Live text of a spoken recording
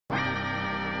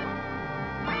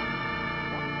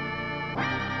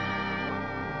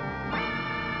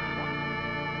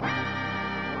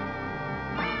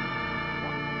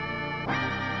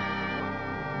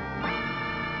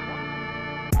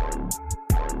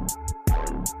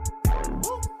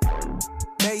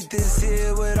is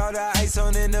here with all the ice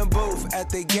on in the booth. At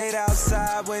the gate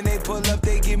outside, when they pull up,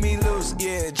 they give me loose.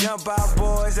 Yeah, jump out,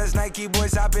 boys. That's Nike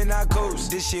boys hopping our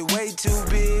coast. This shit way too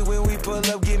big. When we pull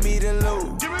up, give me the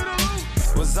loot.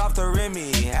 Was off the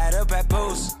Remy, had up at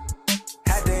Post.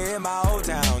 Had to hit my old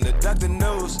town to duck the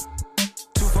news.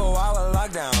 24-hour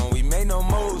lockdown, we made no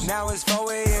moves. Now it's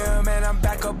 4 a.m. and I'm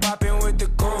back up popping with the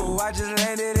crew. I just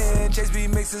landed in, Chase B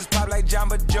mixes pop like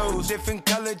Jamba Juice. Different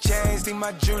color chains, think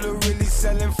my jeweler really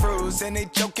selling fruits. And they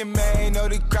joking, man, know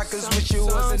the crackers wish it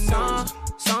was a news.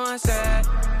 Sunset.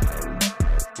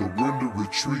 Surrender,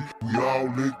 retreat, we all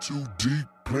in too deep.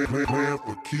 Plan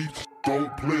for keeps,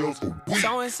 don't play us for weeks.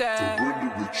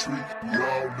 Surrender, retreat, we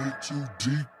all in too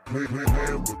deep. Plan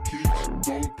for keeps,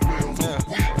 don't play us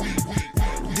for weeks.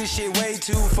 This shit way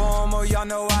too formal, y'all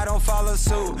know I don't follow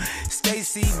suit.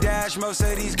 Stacy Dash, most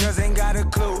of these girls ain't got a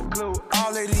clue.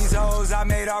 All of these hoes I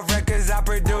made off records I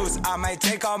produce. I might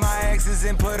take all my exes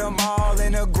and put them all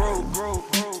in a group.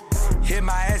 Hit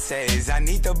my essays, I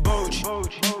need the booch.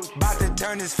 About to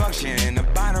turn this function into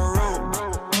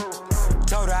Bonnaroo.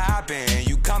 Told her hop in,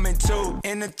 you coming too.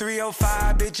 In the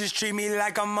 305, bitches treat me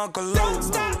like I'm Uncle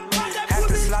Luke. Have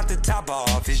to slot the top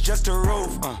off, it's just a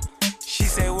roof. She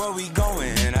said, where we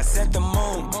going? I said the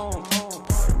moon.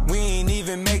 We ain't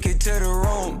even make it to the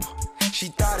room. She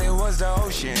thought it was the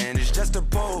ocean, it's just a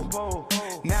pool.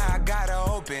 Now I gotta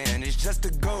open, it's just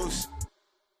a ghost.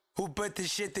 Who put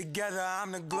this shit together?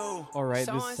 I'm the glue. All right,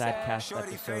 this is Sadcast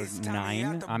episode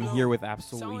 9. I'm here with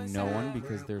absolutely no one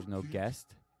because there's no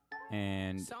guest,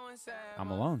 and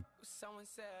I'm alone.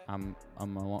 I'm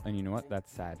alone, and you know what?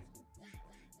 That's sad.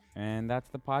 And that's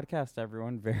the podcast,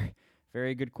 everyone.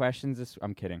 Very good questions.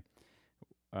 I'm kidding.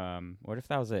 What if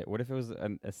that was it? What if it was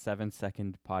a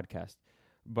 7-second podcast?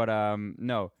 But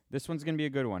no, this one's gonna be a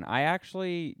good one. I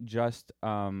actually just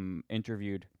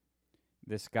interviewed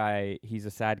this guy. He's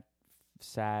a sad.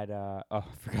 I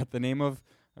forgot the name of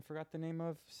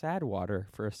Sadwater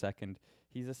for a second.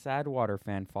 He's a Sadwater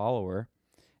fan follower,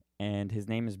 and his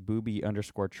name is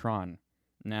Booby_Tron.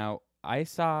 Now, I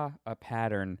saw a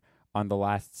pattern on the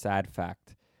last sad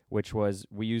fact, which was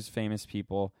we use famous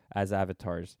people as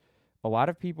avatars. A lot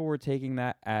of people were taking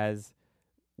that as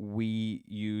we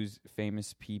use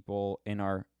famous people in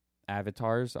our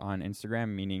avatars on Instagram,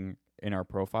 meaning in our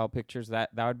profile pictures. That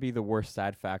would be the worst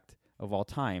sad fact of all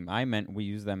time. I meant we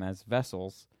use them as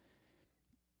vessels,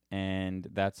 and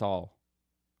that's all.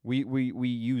 We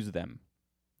use them.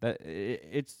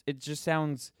 It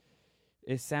sounds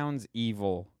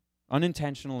evil,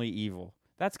 unintentionally evil.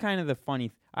 That's kind of the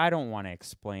funny. I don't want to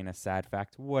explain a sad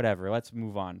fact. Whatever. Let's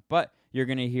move on. But you're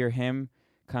gonna hear him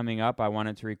coming up. I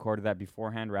wanted to record that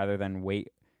beforehand rather than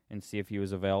wait and see if he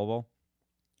was available.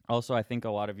 Also, I think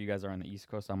a lot of you guys are on the East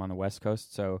Coast. I'm on the West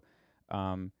Coast. So,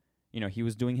 he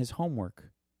was doing his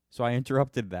homework. So I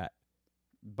interrupted that.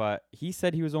 But he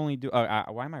said he was only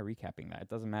why am I recapping that? It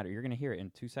doesn't matter. You're going to hear it in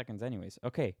 2 seconds anyways.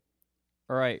 Okay.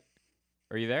 All right.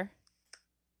 Are you there?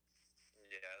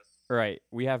 Yes. All right.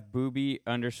 We have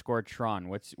Booby_Tron.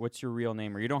 What's your real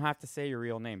name? Or you don't have to say your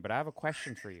real name, but I have a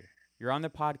question for you. You're on the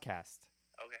podcast.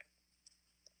 Okay.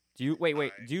 Do you wait,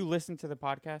 do you listen to the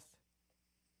podcast?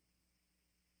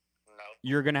 No.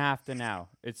 You're going to have to now.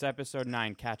 It's episode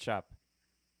 9. Catch up.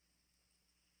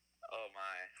 Oh my.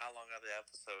 How long are the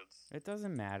episodes? It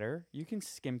doesn't matter. You can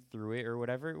skim through it or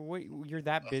whatever. Wait, you're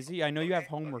that busy? I know you have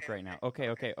homework right now. Okay.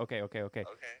 Okay.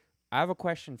 I have a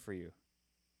question for you.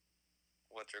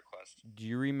 What's your question? Do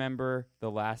you remember the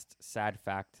last sad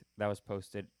fact that was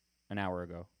posted an hour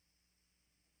ago?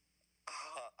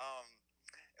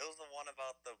 It was the one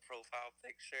about the profile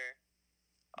picture.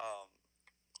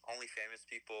 Only famous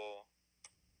people.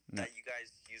 No. That you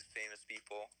guys use famous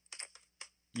people.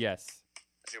 Yes.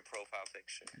 As your profile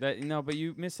picture. No, but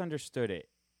you misunderstood it.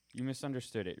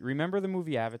 Remember the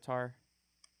movie Avatar?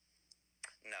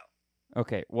 No.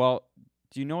 Okay, well,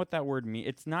 do you know what that word means?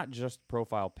 It's not just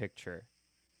profile picture.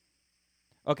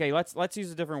 Okay, let's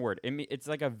use a different word. It's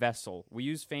like a vessel. We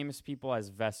use famous people as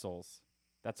vessels.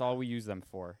 That's all we use them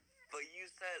for. But you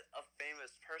said a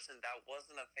famous person. That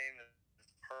wasn't a famous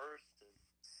person.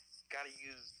 Gotta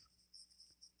use...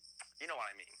 You know what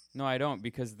I mean. No, I don't,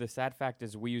 because the sad fact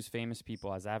is we use famous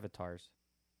people as avatars.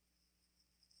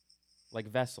 Like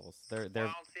vessels. They're. I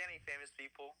don't see any famous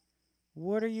people.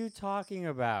 What are you talking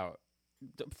about?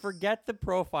 Forget the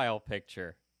profile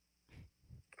picture.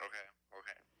 Okay.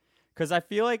 Because I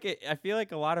feel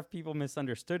like a lot of people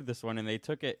misunderstood this one and they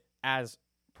took it as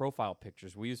profile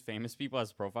pictures. We use famous people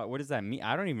as profile. What does that mean?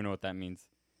 I don't even know what that means.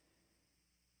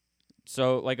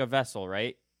 So, like a vessel,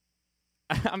 right?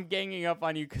 I'm ganging up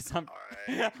on you because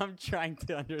I'm trying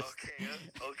to understand.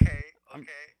 Okay.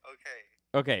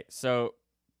 Okay, so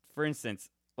for instance,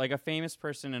 like a famous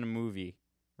person in a movie,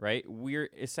 right? We're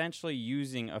essentially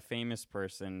using a famous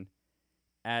person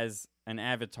as an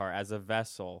avatar, as a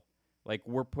vessel. Like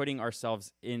we're putting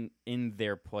ourselves in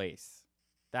their place.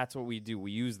 That's what we do.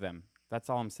 We use them. That's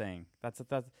all I'm saying. It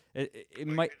Wait,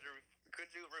 might could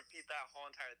you repeat that whole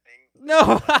entire thing? No.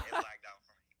 It lagged out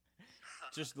for me.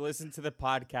 Just listen to the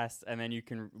podcast and then you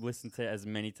can listen to it as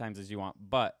many times as you want.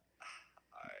 But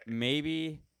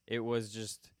maybe it was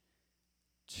just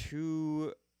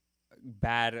too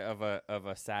bad of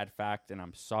a sad fact, and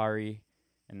I'm sorry.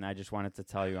 And I just wanted to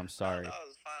tell you I'm sorry. No, it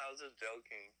was fine. I was just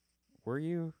joking. Were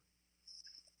you?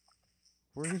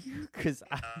 Because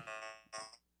Not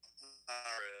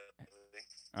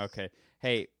really. Okay.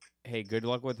 Hey, good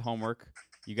luck with homework.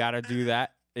 You got to do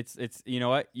that. It's you know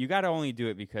what? You got to only do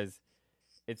it because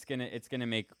it's going to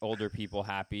make older people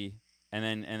happy. And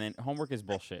then homework is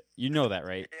bullshit. You know that,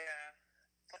 right? Yeah.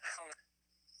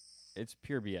 It's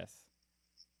pure BS.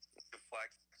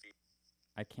 Deflect.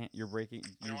 I can't. You're breaking.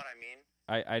 You know what I mean?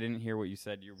 I didn't hear what you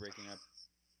said. You're breaking up.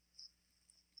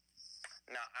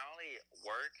 No, I only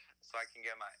work so I can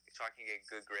get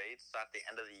good grades. So at the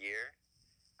end of the year,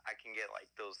 I can get like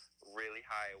those really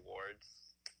high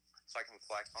awards, so I can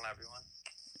flex on everyone.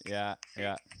 Yeah.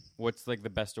 What's like the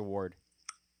best award?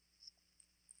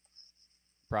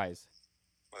 Prize.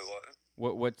 Wait,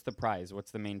 what? What's the prize?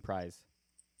 What's the main prize?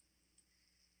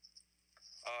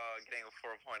 Getting a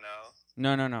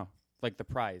 4.0. No. Like the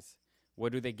prize.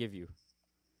 What do they give you?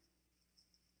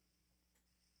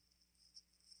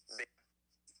 They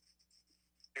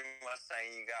must say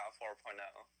you got a 4.0.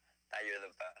 That you're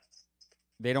the best.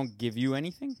 They don't give you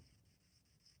anything?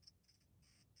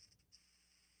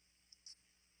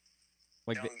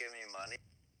 They Like don't give me money.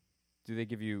 do they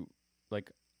give you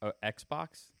like a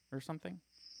Xbox or something?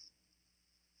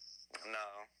 No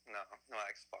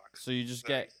Xbox. So you just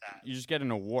Very get sad.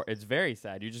 an award. It's very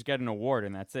sad. You just get an award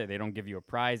and that's it. They don't give you a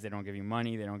prize. They don't give you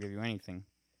money. They don't give you anything.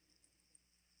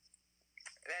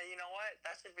 Yeah, you know what?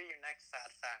 That should be your next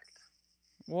sad fact.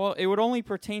 Well, it would only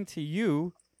pertain to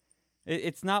you.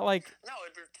 It's not like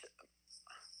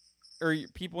No,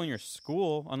 people in your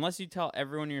school. Unless you tell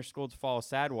everyone in your school to follow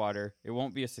Sadwater, it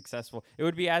won't be as successful. It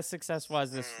would be as successful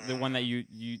as the one that you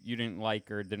didn't like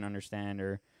or didn't understand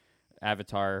or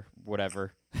Avatar,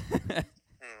 whatever. That's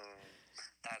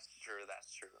true.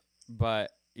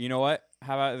 But you know what?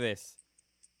 How about this?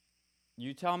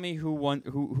 You tell me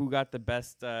who got the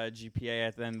best GPA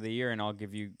at the end of the year, and I'll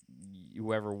give you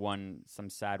whoever won some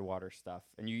Sadwater stuff.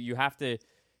 And you have to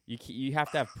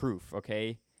have proof,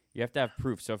 okay? You have to have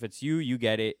proof. So if it's you, you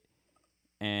get it,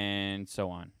 and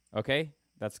so on. Okay?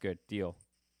 That's good. Deal.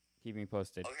 Keep me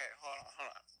posted. Okay, hold on.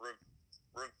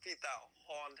 Repeat that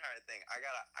whole entire thing. I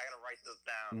gotta write this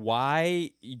down.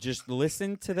 Why? You just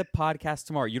listen to the podcast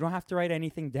tomorrow. You don't have to write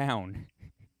anything down.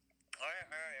 All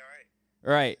right.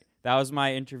 All right. That was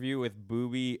my interview with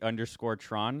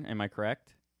Booby_Tron. Am I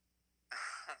correct?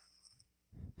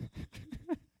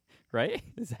 Right?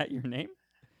 Is that your name?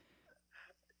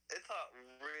 It's a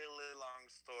really long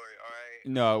story. All right.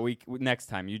 No, next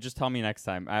time. You just tell me next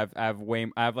time. I have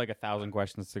like 1,000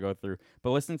 questions to go through.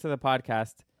 But listen to the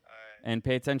podcast and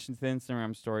pay attention to the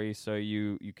Instagram story so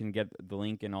you can get the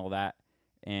link and all that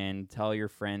and tell your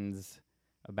friends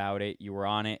about it. You were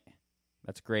on it.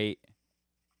 That's great.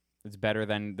 It's better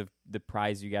than the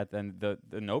prize you get than the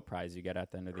no prize you get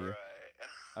at the end of the year.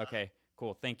 Right. Okay,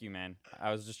 cool. Thank you, man.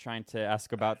 I was just trying to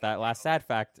ask about that last sad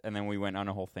fact, and then we went on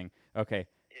a whole thing. Okay.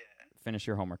 Yeah. Finish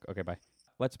your homework. Okay, bye.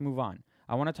 Let's move on.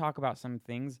 I want to talk about some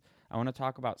things. I want to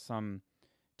talk about some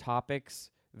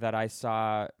topics that I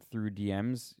saw through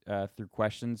DMs, through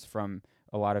questions from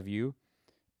a lot of you.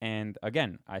 And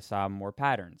again, I saw more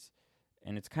patterns.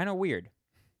 And it's kind of weird.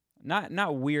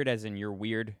 Not weird as in you're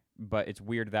weird, but it's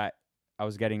weird that I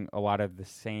was getting a lot of the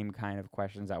same kind of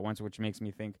questions at once, which makes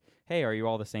me think, hey, are you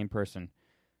all the same person?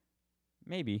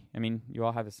 Maybe. I mean, you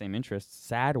all have the same interests.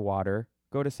 Sadwater.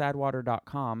 Go to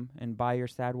sadwater.com and buy your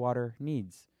Sadwater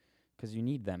needs because you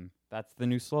need them. That's the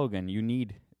new slogan. You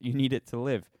need it to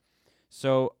live.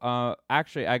 So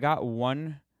actually, I got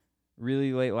one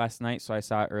really late last night, so I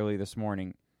saw it early this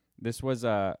morning. This was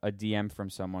a DM from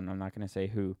someone. I'm not going to say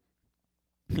who.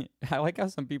 I like how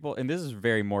some people, and this is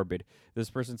very morbid, this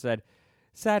person said,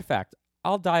 sad fact,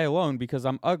 I'll die alone because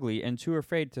I'm ugly and too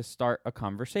afraid to start a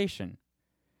conversation.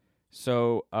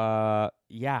 So,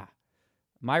 yeah.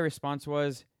 My response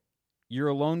was, you're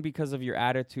alone because of your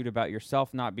attitude about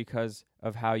yourself, not because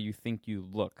of how you think you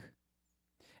look.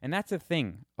 And that's a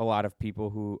thing, a lot of people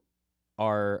who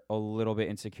are a little bit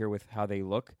insecure with how they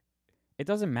look. It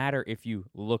doesn't matter if you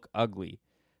look ugly.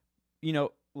 You know,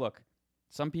 look,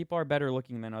 Some people are better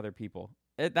looking than other people.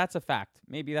 That's a fact.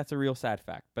 Maybe that's a real sad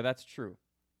fact, but that's true.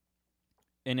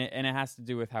 And it has to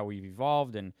do with how we've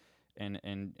evolved and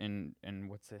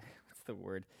what's the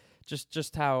word?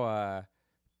 Just how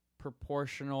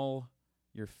proportional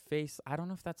your face. I don't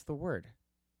know if that's the word.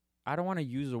 I don't want to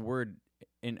use a word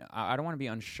I don't want to be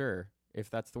unsure if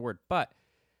that's the word. But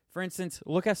for instance,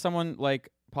 look at someone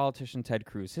like politician Ted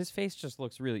Cruz. His face just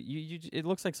looks really it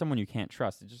looks like someone you can't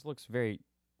trust. It just looks very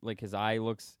like his eye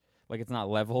looks like it's not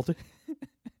leveled.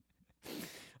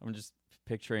 I'm just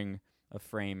picturing a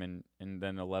frame and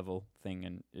then a level thing,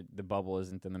 and the bubble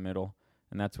isn't in the middle,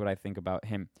 and that's what I think about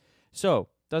him. So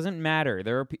doesn't matter.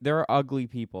 There are ugly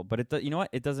people, but you know what?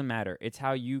 It doesn't matter. It's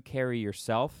how you carry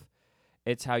yourself.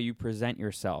 It's how you present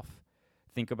yourself.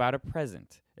 Think about a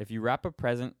present. If you wrap a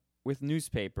present with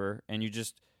newspaper and you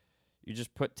just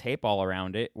put tape all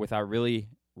around it without really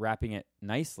wrapping it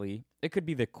nicely, it could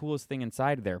be the coolest thing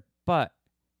inside there, but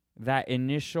that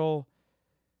initial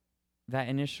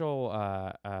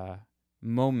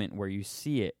moment where you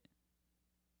see it,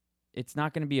 it's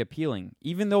not going to be appealing,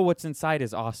 even though what's inside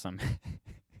is awesome.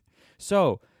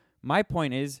 So my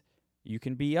point is, you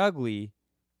can be ugly,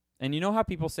 and you know how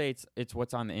people say it's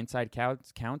what's on the inside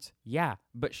counts? Yeah,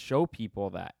 but show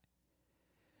people that.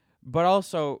 But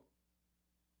also,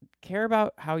 care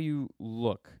about how you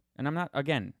look. And I'm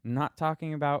not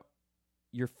talking about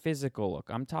your physical look.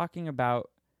 I'm talking about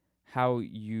how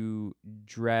you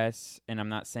dress, and I'm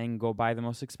not saying go buy the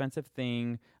most expensive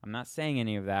thing. I'm not saying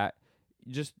any of that.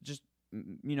 Just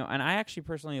and I actually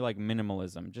personally like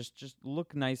minimalism. Just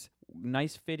look nice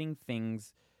fitting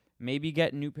things. Maybe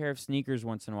get a new pair of sneakers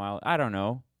once in a while. I don't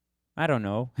know.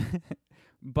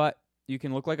 But you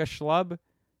can look like a schlub.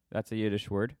 That's a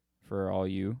Yiddish word for all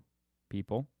you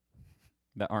people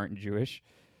that aren't Jewish.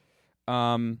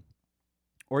 Or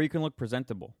you can look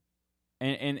presentable.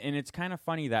 And it's kind of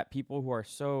funny that people who are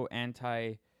so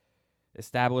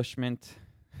anti-establishment,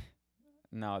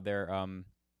 no,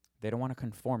 they don't want to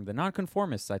conform. The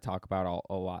nonconformists I talk about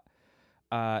a lot,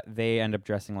 they end up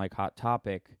dressing like Hot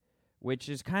Topic, which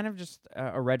is kind of just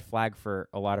a red flag for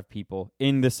a lot of people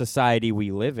in the society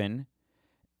we live in,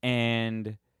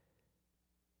 and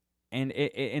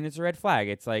it's a red flag.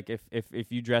 It's like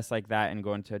if you dress like that and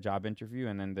go into a job interview,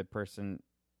 and then the person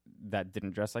that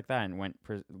didn't dress like that and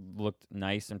looked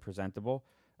nice and presentable,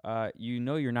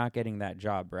 you're not getting that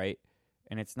job, right?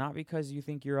 And it's not because you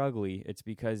think you're ugly. It's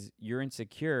because you're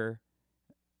insecure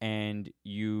and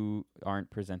you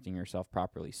aren't presenting yourself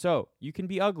properly. So you can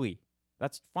be ugly.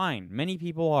 That's fine. Many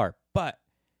people are. But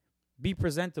be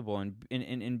presentable.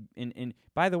 And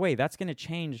by the way, that's going to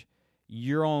change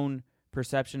your own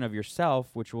perception of yourself,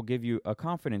 which will give you a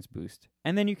confidence boost.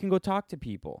 And then you can go talk to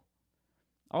people.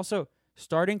 Also,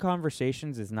 starting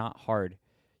conversations is not hard.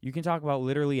 You can talk about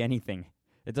literally anything.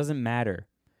 It doesn't matter.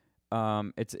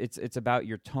 It's about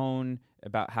your tone,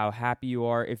 about how happy you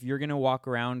are. If you're gonna walk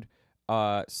around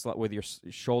with your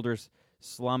shoulders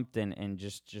slumped and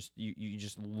you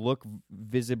just look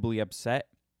visibly upset,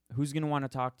 who's gonna want to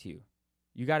talk to you?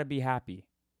 You got to be happy,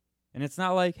 and it's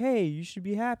not like, hey, you should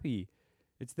be happy.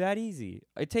 It's that easy.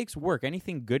 It takes work.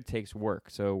 Anything good takes work.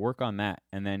 So work on that,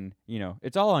 and then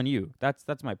it's all on you.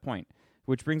 That's my point.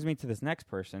 Which brings me to this next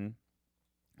person,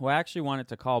 who I actually wanted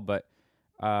to call, but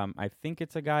I think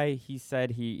it's a guy. He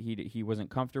said he wasn't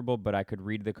comfortable, but I could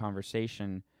read the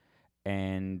conversation,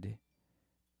 and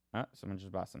someone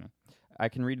just bought something. I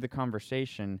can read the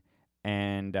conversation,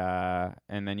 and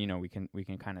then we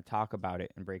can kind of talk about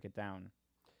it and break it down.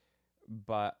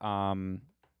 But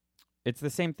it's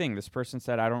the same thing. This person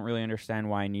said, I don't really understand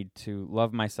why I need to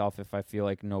love myself if I feel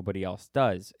like nobody else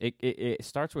does. It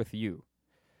starts with you.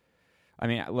 I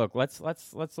mean, look, let's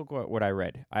look at what I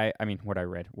read.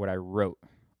 What I wrote.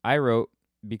 I wrote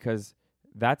because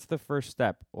that's the first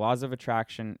step. Laws of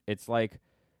attraction. It's like,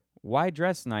 why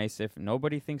dress nice if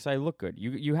nobody thinks I look good?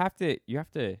 You have to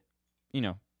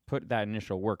put that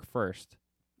initial work first,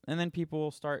 and then people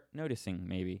will start noticing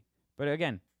maybe. But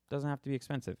again, it doesn't have to be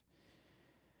expensive.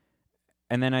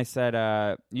 And then I said,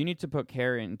 you need to put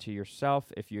care into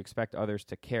yourself if you expect others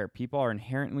to care. People are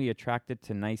inherently attracted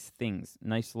to nice things,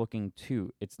 nice looking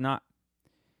too. It's not,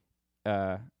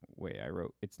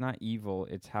 it's not evil,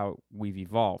 it's how we've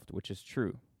evolved, which is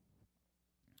true.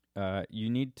 You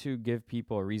need to give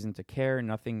people a reason to care.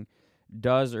 Nothing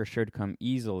does or should come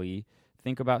easily.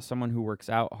 Think about someone who works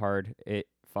out hard. It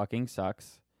fucking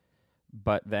sucks.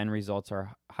 But the end results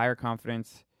are higher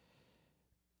confidence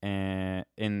and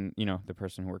in the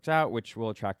person who works out, which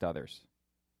will attract others.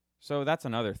 So that's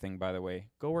another thing, by the way.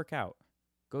 Go work out.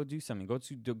 Go do something. Go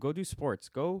do sports.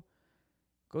 Go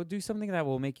do something that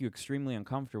will make you extremely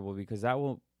uncomfortable, because that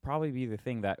will probably be the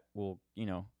thing that will,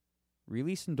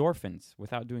 release endorphins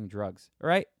without doing drugs. All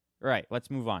right?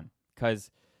 Let's move on.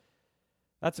 Because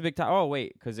that's a big time. Oh,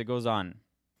 wait, because it goes on.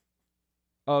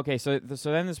 Okay, so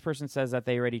then this person says that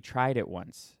they already tried it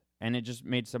once, and it just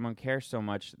made someone care so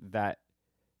much that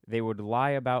they would lie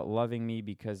about loving me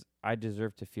because I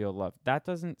deserve to feel loved. That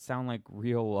doesn't sound like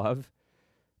real love.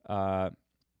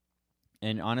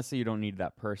 And honestly, you don't need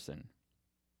that person.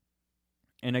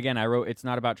 And again, I wrote, it's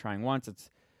not about trying once. It's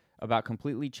about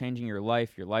completely changing your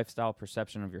life, your lifestyle,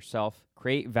 perception of yourself.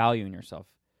 Create value in yourself.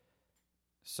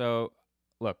 So,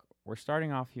 look, we're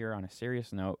starting off here on a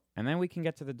serious note, and then we can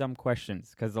get to the dumb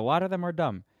questions, because a lot of them are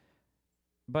dumb,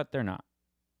 but they're not.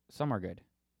 Some are good.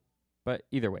 But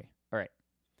either way, all right.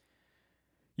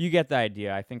 You get the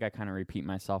idea. I think I kind of repeat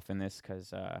myself in this,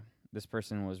 because this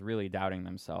person was really doubting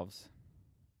themselves.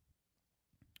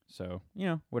 So,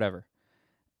 whatever.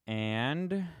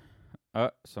 And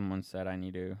someone said I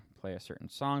need to play a certain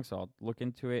song, so I'll look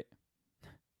into it.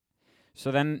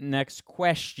 So then next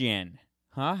question.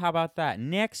 How about that?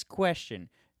 Next question.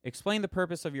 Explain the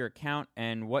purpose of your account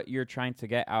and what you're trying to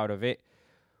get out of it.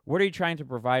 What are you trying to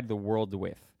provide the world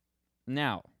with?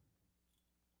 Now,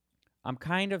 I'm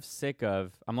kind of sick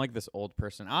of, I'm like this old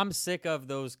person. I'm sick of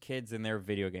those kids in their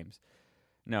video games.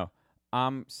 No,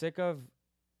 I'm sick of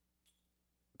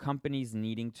companies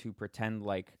needing to pretend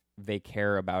like they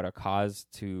care about a cause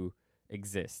to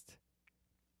exist.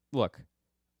 Look,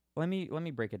 let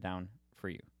me break it down for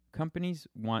you. Companies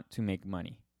want to make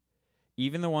money.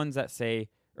 Even the ones that say,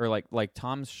 or like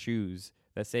Tom's shoes,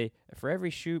 that say, for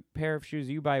every pair of shoes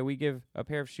you buy, we give a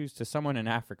pair of shoes to someone in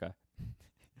Africa.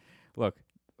 Look,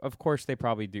 of course they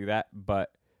probably do that,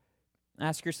 but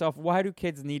ask yourself, why do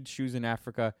kids need shoes in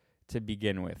Africa to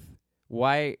begin with?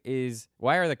 Why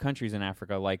are the countries in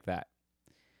Africa like that?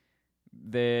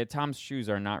 The Tom's shoes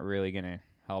are not really going to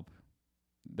help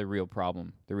the real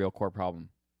problem, the real core problem.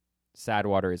 Sad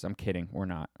water is, I'm kidding. We're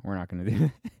not going to do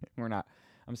it. We're not.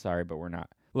 I'm sorry, but we're not.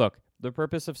 Look, the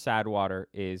purpose of Sad Water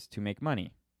is to make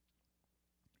money.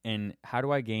 And how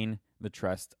do I gain the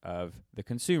trust of the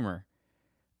consumer?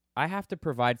 I have to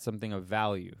provide something of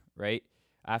value, right?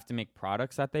 I have to make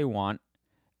products that they want,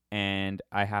 and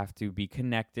I have to be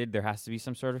connected. There has to be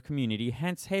some sort of community.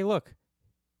 Hence, hey, look,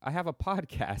 I have a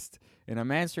podcast, and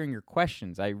I'm answering your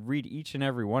questions. I read each and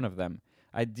every one of them.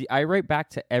 I write back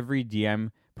to every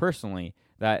DM personally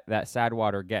that Sad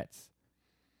Water gets.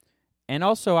 And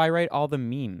also, I write all the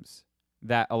memes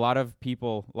that a lot of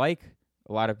people like,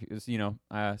 a lot of,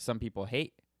 some people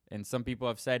hate, and some people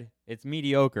have said it's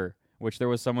mediocre, which there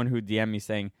was someone who DM'd me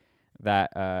saying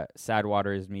that Sad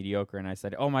Water is mediocre, and I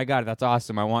said, oh my God, that's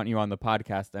awesome, I want you on the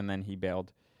podcast, and then he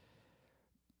bailed.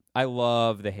 I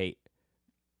love the hate.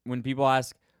 When people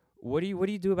ask, what do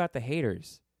you do about the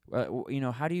haters?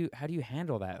 How do you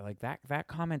handle that? Like that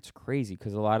comment's crazy,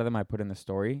 because a lot of them I put in the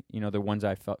story, the ones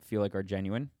I feel like are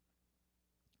genuine.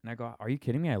 And I go, are you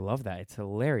kidding me? I love that. It's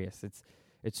hilarious.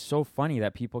 It's so funny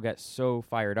that people get so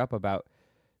fired up about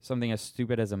something as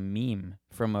stupid as a meme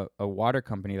from a water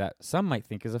company that some might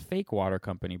think is a fake water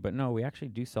company. But no, we actually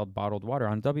do sell bottled water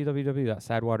on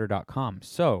www.sadwater.com.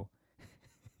 So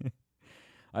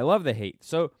I love the hate.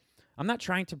 So I'm not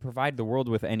trying to provide the world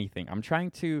with anything. I'm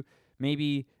trying to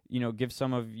maybe, give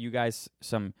some of you guys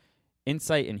some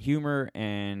insight and humor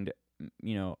and,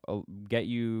 get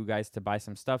you guys to buy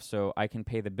some stuff so I can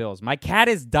pay the bills. My cat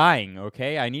is dying,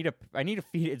 okay? I need to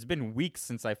feed it. It's been weeks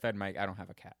since I fed I don't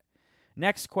have a cat.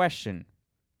 Next question.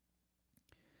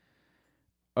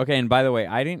 Okay, and by the way,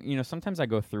 I didn't, sometimes I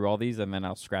go through all these and then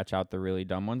I'll scratch out the really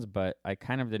dumb ones, but I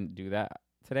kind of didn't do that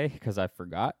today because I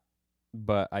forgot.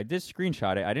 But I did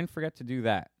screenshot it. I didn't forget to do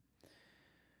that.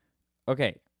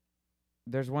 Okay.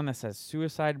 There's one that says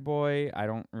Suicide Boy. I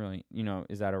don't really,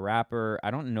 is that a rapper? I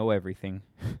don't know everything.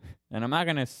 And I'm not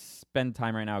going to spend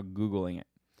time right now Googling it.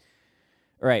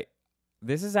 All right.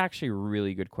 This is actually a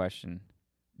really good question.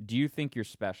 Do you think you're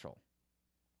special?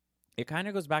 It kind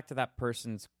of goes back to that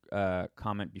person's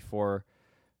comment before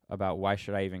about why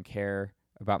should I even care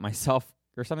about myself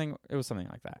or something. It was something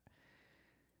like that.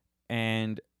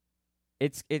 And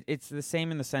it's the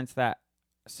same in the sense that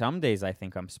some days I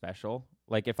think I'm special.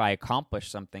 Like if I accomplish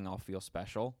something, I'll feel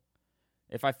special.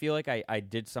 If I feel like I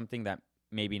did something that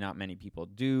maybe not many people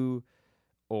do,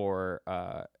 or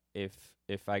if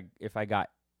I got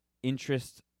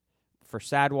interest for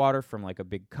Sad Water from like a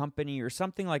big company or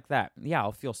something like that, yeah,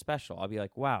 I'll feel special. I'll be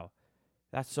like, wow,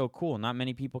 that's so cool. Not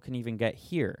many people can even get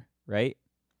here, right?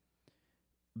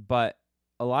 But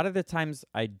a lot of the times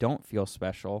I don't feel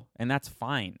special, and that's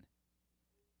fine.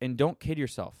 And don't kid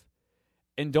yourself.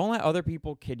 And don't let other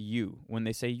people kid you when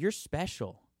they say you're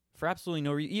special for absolutely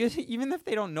no reason. Even if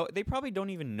they don't know, they probably don't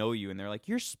even know you, and they're like,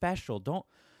 "You're special. Don't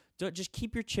just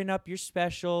keep your chin up. You're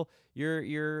special.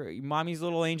 You're mommy's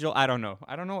little angel." I don't know.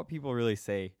 I don't know what people really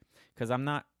say, because I'm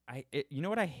not. You know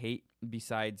what I hate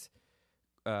besides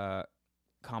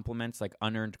compliments, like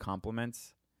unearned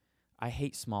compliments? I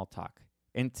hate small talk,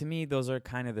 and to me, those are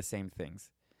kind of the same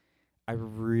things. I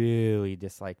really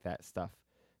dislike that stuff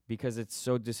because it's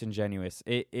so disingenuous.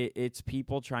 It's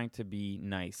people trying to be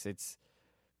nice. It's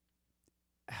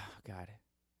God.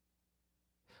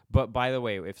 But by the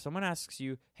way, if someone asks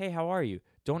you, "Hey, how are you?"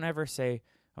 don't ever say,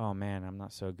 "Oh man, I'm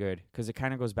not so good," because it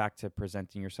kind of goes back to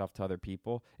presenting yourself to other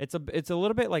people. It's a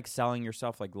little bit like selling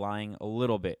yourself, like lying a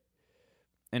little bit.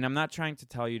 And I'm not trying to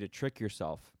tell you to trick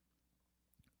yourself,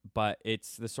 but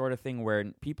it's the sort of thing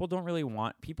where people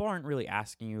aren't really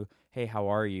asking you, "Hey, how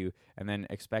are you?" and then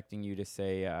expecting you to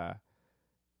say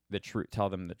the truth, tell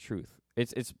them the truth.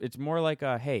 It's more like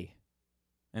a "Hey,"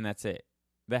 and that's it.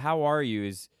 The "How are you"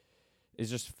 is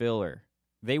just filler.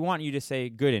 They want you to say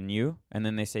 "Good," and you, and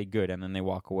then they say "Good," and then they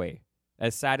walk away.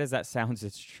 As sad as that sounds,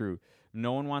 it's true.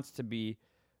 No one wants to be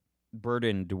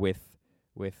burdened with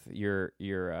your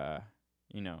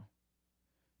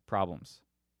problems.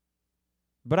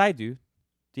 But I do.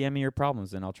 DM me your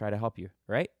problems and I'll try to help you,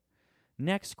 right?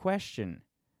 Next question.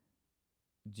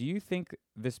 Do you think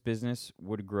this business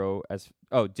would grow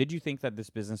did you think that this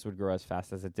business would grow as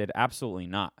fast as it did? Absolutely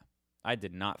not. I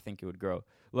did not think it would grow.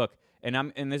 Look,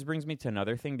 and this brings me to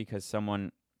another thing, because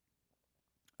someone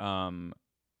I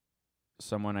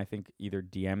think either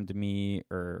DM'd me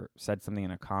or said something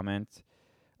in a comment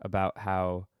about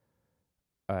how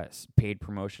paid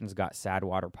promotions got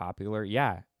Sadwater popular.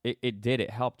 Yeah, it did. It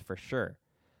helped for sure.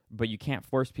 But you can't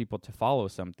force people to follow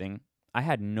something. I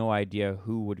had no idea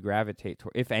who would gravitate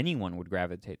if anyone would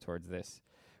gravitate towards this.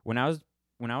 When I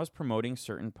was promoting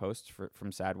certain posts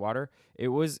from Sadwater, it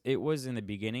was in the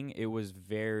beginning, it was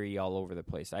very all over the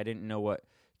place. I didn't know what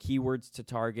keywords to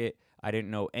target. I didn't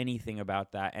know anything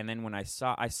about that. And then when I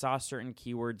saw certain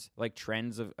keywords, like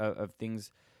trends of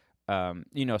things,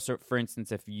 so for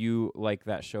instance, if you like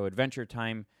that show Adventure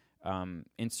Time,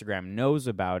 Instagram knows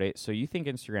about it. So you think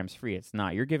Instagram's free. It's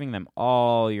not. You're giving them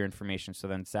all your information so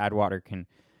then Sadwater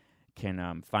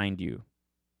can find you.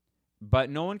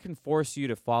 But no one can force you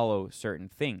to follow certain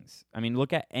things. I mean,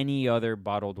 look at any other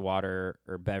bottled water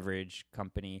or beverage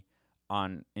company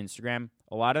on Instagram.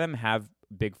 A lot of them have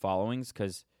big followings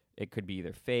because it could be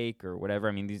either fake or whatever.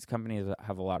 I mean, these companies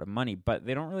have a lot of money, but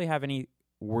they don't really have any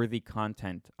worthy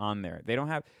content on there.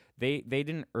 They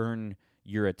didn't earn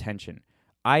your attention.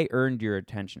 I earned your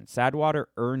attention. Sadwater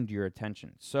earned your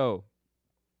attention. So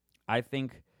I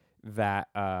think that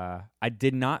I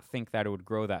did not think that it would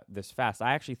grow this fast.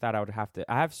 I actually thought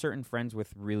I have certain friends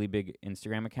with really big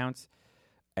Instagram accounts,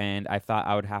 and I thought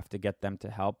I would have to get them to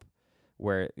help,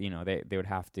 where they would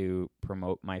have to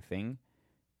promote my thing,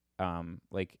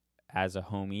 like as a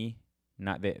homie.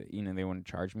 Not that they wouldn't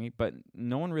charge me, but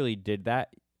no one really did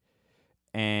that,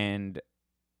 and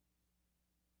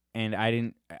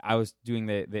I was doing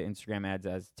the Instagram ads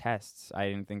as tests. I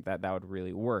didn't think that would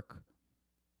really work.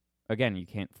 Again, you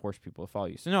can't force people to follow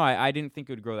you. So no, I didn't think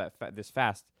it would grow this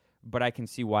fast, but I can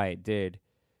see why it did.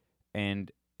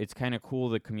 And it's kind of cool,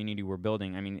 the community we're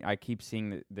building. I mean, I keep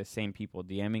seeing the same people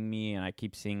DMing me, and I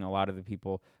keep seeing a lot of the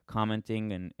people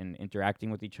commenting and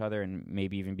interacting with each other and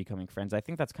maybe even becoming friends. I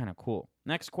think that's kind of cool.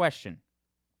 Next question.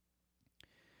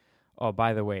 Oh,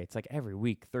 by the way, it's like every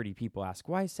week 30 people ask,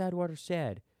 why is Sadwater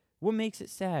sad? What makes it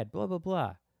sad? Blah, blah,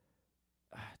 blah.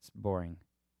 It's boring.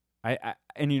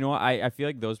 And you know what? I feel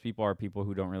like those people are people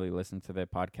who don't really listen to the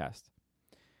podcast.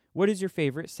 What is your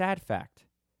favorite sad fact?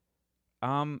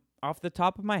 Off the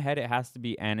top of my head, it has to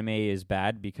be anime is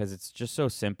bad, because it's just so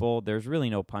simple. There's really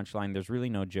no punchline. There's really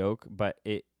no joke, but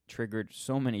it triggered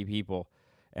so many people,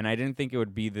 and I didn't think it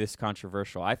would be this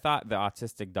controversial. I thought the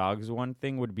autistic dogs one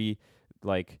thing would be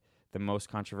like the most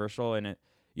controversial, and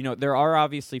there are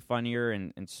obviously funnier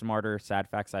and smarter sad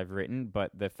facts I've written,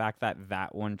 but the fact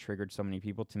that one triggered so many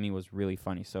people, to me, was really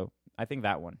funny. So I think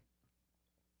that one.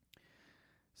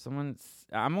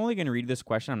 I'm only going to read this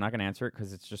question. I'm not going to answer it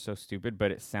because it's just so stupid, but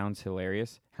it sounds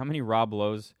hilarious. How many Rob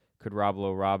Lowe's could Rob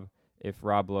Lowe rob if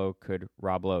Rob Lowe could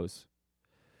Rob Lowe's?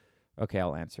 Okay,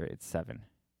 I'll answer it. It's 7.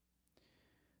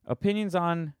 Opinions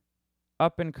on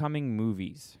up-and-coming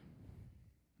movies.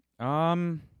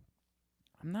 I'm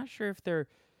not sure if there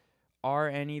are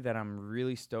any that I'm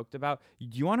really stoked about. Do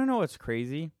you want to know what's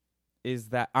crazy? Is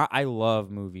that I love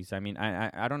movies. I mean,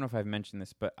 I don't know if I've mentioned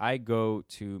this, but I go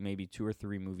to maybe 2 or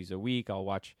 3 movies a week. I'll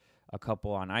watch a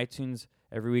couple on iTunes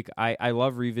every week. I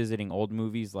love revisiting old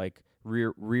movies like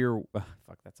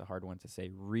fuck, that's a hard one to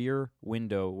say. Rear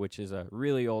Window, which is a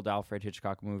really old Alfred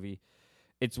Hitchcock movie.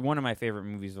 It's one of my favorite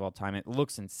movies of all time. It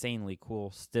looks insanely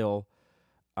cool still.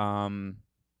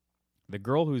 The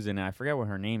girl who's in it, I forget what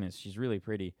her name is. She's really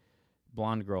pretty,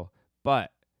 blonde girl.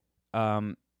 But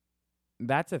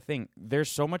that's the thing.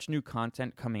 There's so much new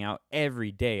content coming out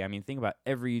every day. I mean, think about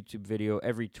every YouTube video,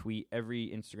 every tweet, every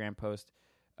Instagram post,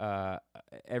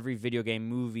 every video game,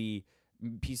 movie,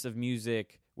 piece of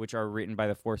music, which are written by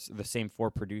the same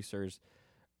 4 producers,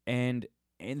 and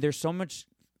there's so much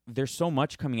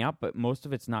coming out, but most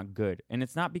of it's not good. And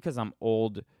it's not because I'm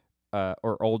old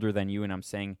or older than you, and I'm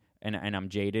saying and I'm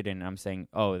jaded, and I'm saying,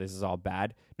 oh, this is all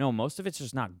bad. No, most of it's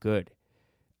just not good.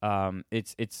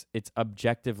 It's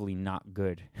objectively not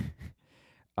good.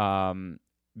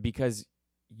 Because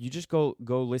you just go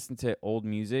listen to old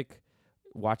music,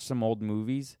 watch some old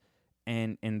movies,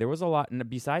 and there was a lot, and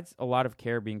besides a lot of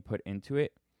care being put into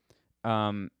it,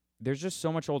 there's just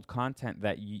so much old content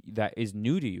that is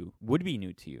new to you, would be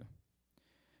new to you.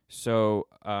 So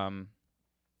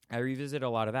I revisit a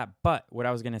lot of that. But what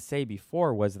I was going to say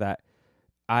before was that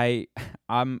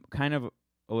I'm kind of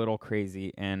a little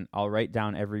crazy, and I'll write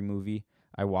down every movie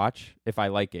I watch if I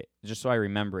like it, just so I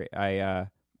remember it. I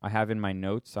have in my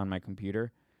notes on my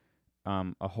computer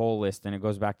a whole list, and it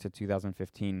goes back to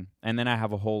 2015. And then I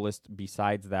have a whole list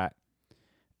besides that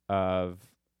of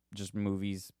just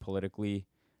movies politically,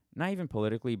 not even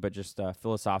politically, but just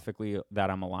philosophically that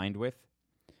I'm aligned with.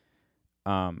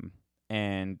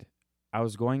 And I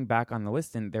was going back on the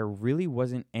list, and there really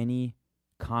wasn't any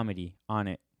comedy on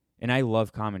it. And I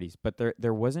love comedies, but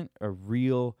there wasn't a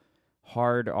real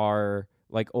hard R,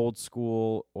 like Old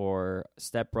School or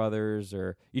Step Brothers,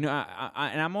 or and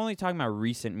I'm only talking about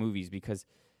recent movies, because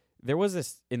there was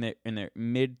this in the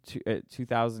mid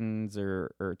 2000s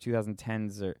or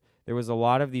 2010s, or there was a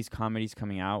lot of these comedies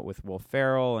coming out with Will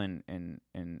Ferrell and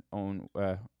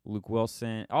Luke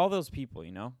Wilson, all those people,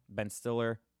 Ben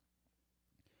Stiller.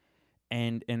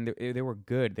 And they were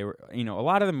good. They were, a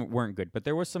lot of them weren't good, but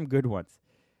there were some good ones.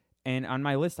 And on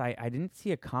my list, I didn't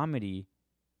see a comedy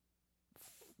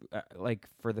like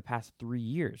for the past 3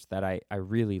 years that I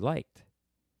really liked.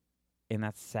 And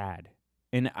that's sad.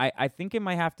 And I think it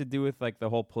might have to do with like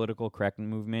the whole political correct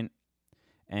movement,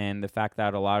 and the fact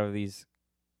that a lot of these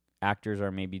actors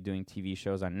are maybe doing TV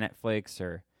shows on Netflix,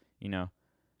 or,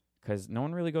 because no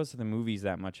one really goes to the movies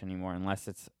that much anymore unless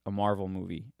it's a Marvel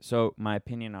movie. So my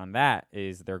opinion on that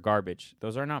is they're garbage.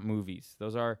 Those are not movies.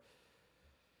 Those are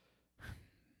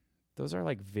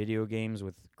like video games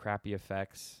with crappy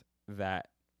effects that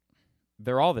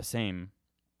they're all the same.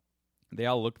 They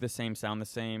all look the same, sound the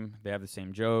same. They have the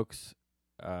same jokes.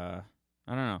 I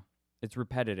don't know. It's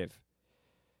repetitive.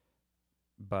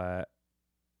 But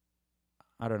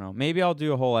I don't know. Maybe I'll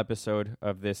do a whole episode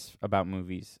of this about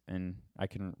movies, and I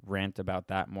can rant about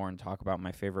that more and talk about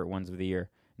my favorite ones of the year.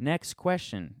 Next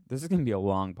question. This is going to be a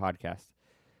long podcast,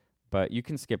 but you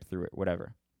can skip through it,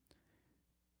 whatever.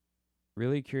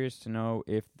 Really curious to know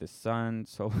if the sun...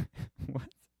 what?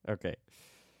 Okay.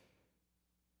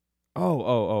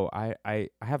 I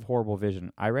have horrible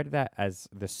vision. I read that as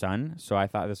the sun, so I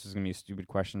thought this was going to be a stupid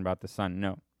question about the sun.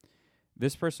 No.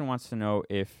 This person wants to know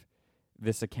if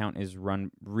this account is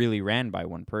really ran by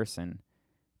one person,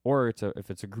 or if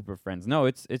it's a group of friends. No,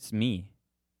 it's me.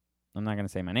 I'm not going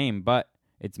to say my name, but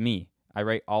it's me. I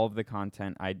write all of the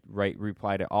content. I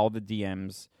reply to all the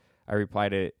DMs. I reply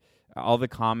to all the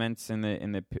comments in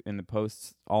the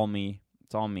posts. All me.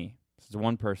 It's all me. It's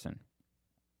one person.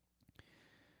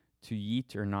 To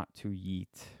yeet or not to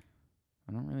yeet?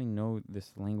 I don't really know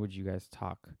this language you guys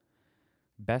talk.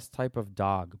 Best type of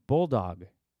dog. Bulldog.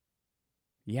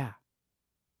 Yeah.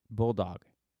 Bulldog.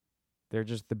 They're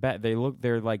just the best.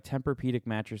 They're like Tempur-Pedic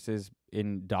mattresses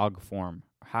in dog form.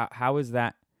 How is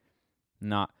that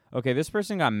not? Okay, this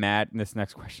person got mad. This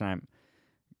next question, I'm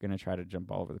going to try to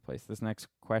jump all over the place. This next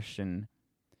question,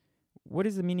 what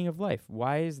is the meaning of life?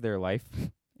 Why is there life?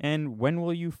 And when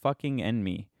will you fucking end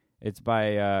me? It's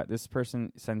by, this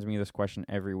person sends me this question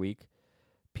every week.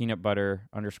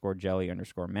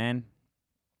 peanutbutter_jelly_man.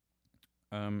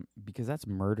 Because that's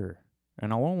murder.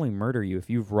 And I'll only murder you if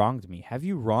you've wronged me. Have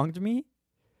you wronged me?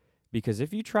 Because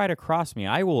if you try to cross me,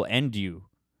 I will end you.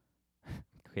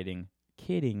 Kidding.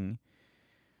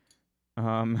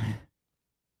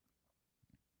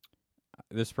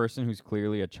 This person, who's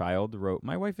clearly a child, wrote,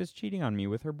 my wife is cheating on me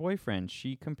with her boyfriend.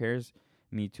 She compares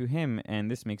me to him,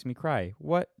 and this makes me cry.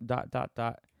 What? ...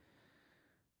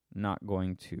 Not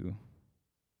going to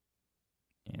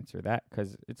answer that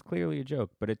because it's clearly a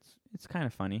joke, but it's kind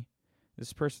of funny.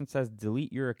 This person says,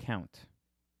 delete your account.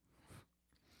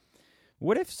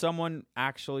 What if someone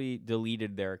actually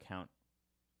deleted their account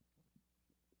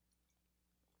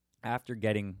after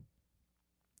getting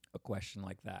a question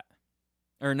like that?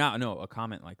 Or a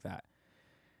comment like that.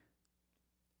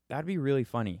 That'd be really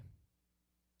funny.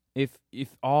 If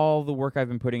all the work I've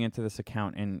been putting into this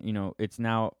account and, you know, it's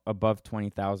now above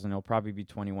 20,000, it'll probably be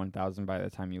 21,000 by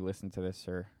the time you listen to this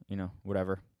or, you know,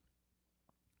 whatever.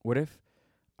 What if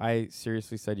I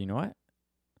seriously said, you know what?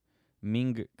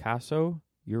 Ming Casso,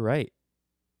 you're right.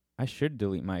 I should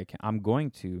delete my account. I'm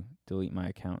going to delete my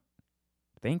account.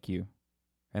 Thank you.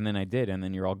 And then I did, and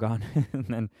then you're all gone. And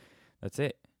then that's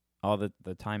it. All the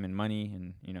time and money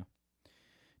and, you know.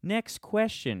 Next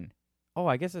question. Oh,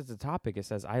 I guess it's a topic. It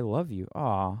says, I love you.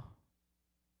 Aw.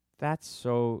 That's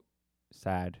so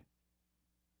sad.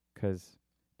 Because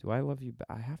do I love you?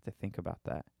 I have to think about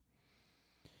that.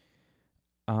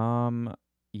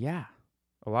 Yeah.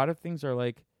 A lot of things are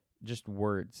like just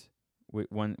words.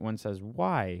 One says,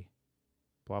 why?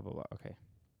 Blah, blah, blah. Okay.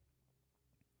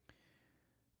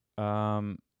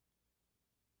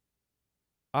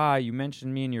 You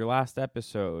mentioned me in your last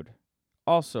episode.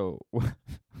 Also,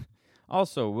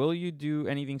 will you do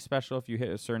anything special if you hit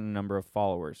a certain number of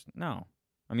followers? No.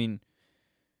 I mean,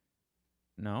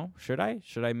 no. Should I?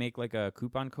 Should I make like a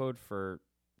coupon code for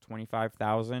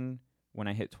 25,000 when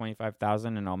I hit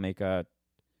 25,000 and I'll make a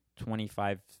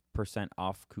 25%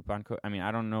 off coupon code? I mean,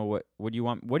 I don't know what do you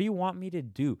want me to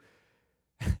do?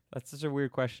 That's such a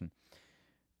weird question.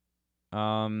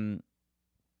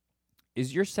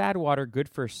 Is your sad water good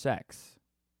for sex?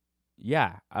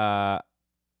 Yeah.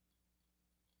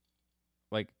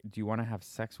 Like, do you want to have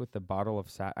sex with the bottle of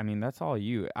sad? I mean, that's all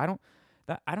you. I don't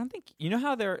think, you know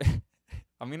how they're,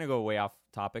 I'm going to go way off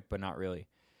topic, but not really.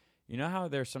 You know how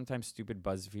there's sometimes stupid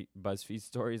BuzzFeed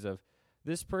stories of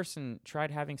this person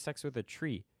tried having sex with a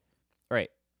tree. All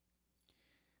right.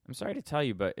 I'm sorry to tell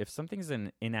you, but if something's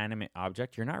an inanimate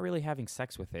object, you're not really having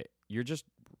sex with it. You're just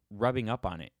rubbing up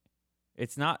on it.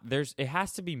 It's not, it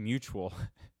has to be mutual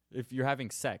if you're having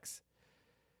sex.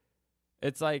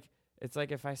 It's like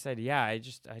if I said, yeah, I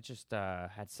just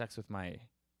had sex with my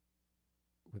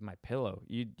pillow.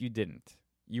 You didn't.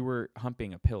 You were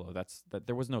humping a pillow. That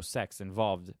there was no sex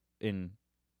involved in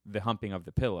the humping of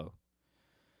the pillow.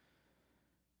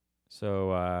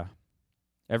 So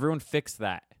everyone fix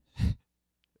that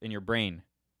in your brain.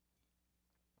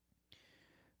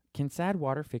 Can sad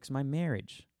water fix my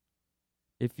marriage?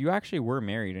 If you actually were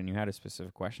married and you had a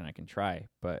specific question, I can try,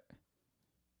 but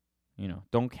you know,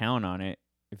 don't count on it.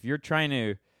 If you're trying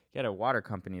to get a water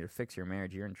company to fix your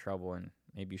marriage, you're in trouble and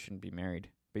maybe you shouldn't be married.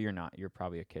 But you're not. You're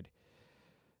probably a kid.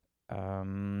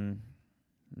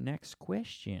 Next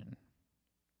question.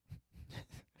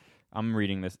 I'm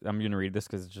reading this. I'm going to read this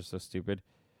because it's just so stupid.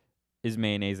 Is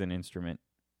mayonnaise an instrument?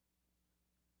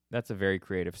 That's a very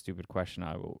creative, stupid question.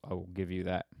 I will give you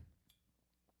that.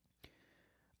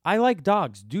 I like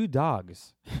dogs. Do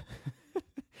dogs.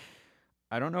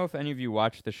 I don't know if any of you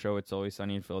watch the show It's Always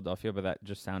Sunny in Philadelphia, but that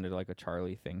just sounded like a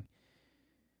Charlie thing.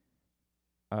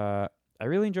 I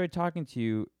really enjoyed talking to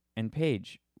you, and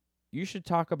Paige, you should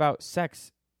talk about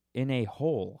sex in a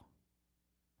hole.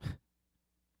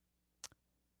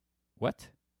 What?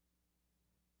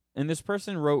 And this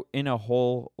person wrote in a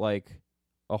hole like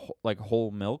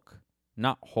whole milk,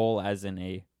 not whole as in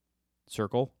a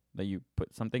circle that you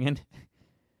put something in.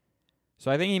 So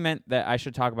I think he meant that I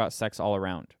should talk about sex all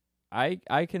around.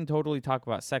 I can totally talk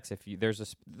about sex if you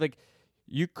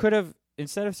could have,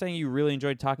 instead of saying you really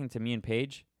enjoyed talking to me and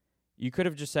Paige, you could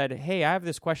have just said, hey, I have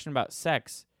this question about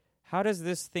sex. How does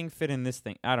this thing fit in this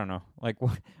thing? I don't know. Like,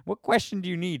 what question do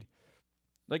you need?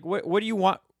 Like, what do you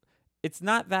want? It's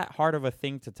not that hard of a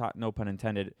thing to talk, no pun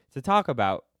intended, to talk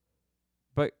about,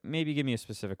 but maybe give me a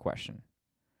specific question.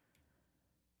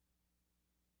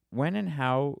 When and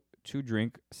how to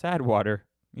drink sad water?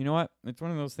 You know what? It's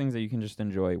one of those things that you can just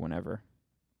enjoy whenever.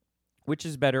 Which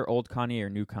is better, old Kanye or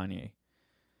new Kanye?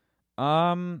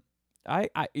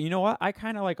 I you know what? I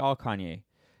kind of like all Kanye.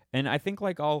 And I think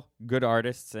like all good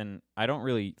artists, and I don't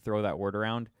really throw that word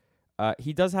around,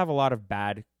 he does have a lot of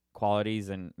bad qualities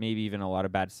and maybe even a lot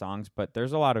of bad songs, but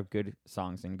there's a lot of good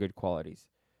songs and good qualities.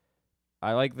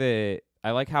 I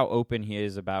like how open he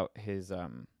is about his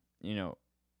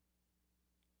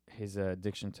his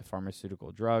addiction to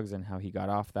pharmaceutical drugs and how he got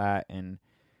off that, and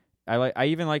I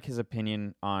even like his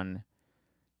opinion on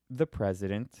the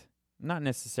president, not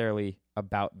necessarily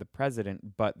about the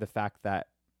president, but the fact that,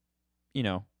 you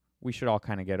know, we should all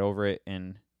kind of get over it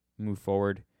and move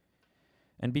forward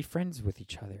and be friends with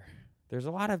each other. There's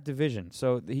a lot of division,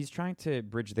 so he's trying to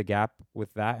bridge the gap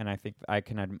with that, and I think I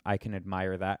can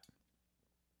admire that.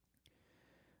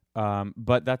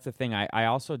 But that's the thing. I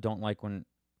also don't like when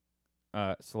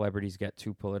celebrities get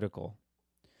too political.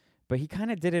 But he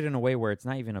kind of did it in a way where it's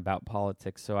not even about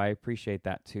politics, so I appreciate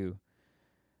that too.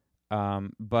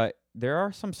 But there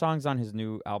are some songs on his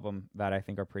new album that I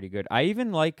think are pretty good. I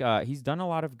even like, he's done a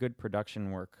lot of good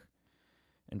production work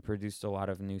and produced a lot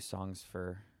of new songs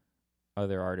for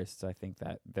other artists. I think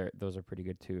that those are pretty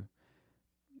good too.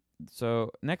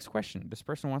 So next question. This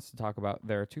person wants to talk about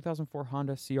their 2004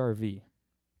 Honda CR-V.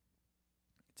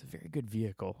 It's a very good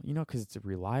vehicle, because it's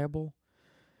reliable.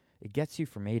 It gets you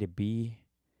from A to B,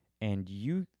 and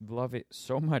you love it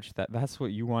so much that that's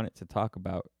what you want it to talk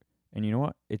about. And you know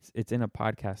what? It's in a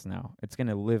podcast now. It's going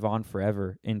to live on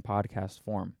forever in podcast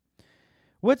form.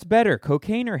 What's better,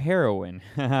 cocaine or heroin?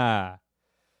 Well,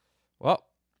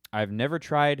 I've never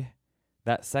tried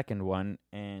that second one,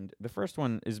 and the first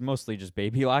one is mostly just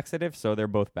baby laxative, so they're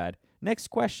both bad. Next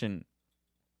question.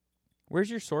 Where's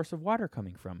your source of water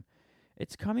coming from?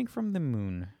 It's coming from the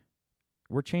moon.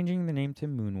 We're changing the name to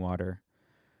Moon Water.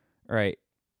 All right.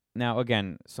 Now,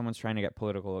 again, someone's trying to get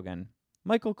political again.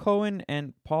 Michael Cohen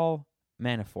and Paul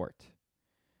Manafort.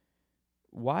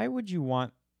 Why would you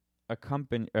want a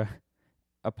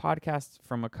podcast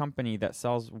from a company that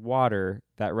sells water,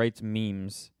 that writes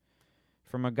memes,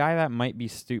 from a guy that might be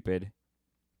stupid,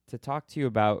 to talk to you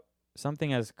about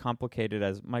something as complicated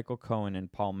as Michael Cohen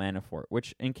and Paul Manafort,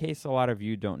 which, in case a lot of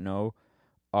you don't know,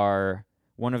 are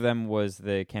one of them was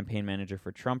the campaign manager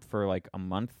for Trump for like a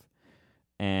month,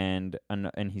 and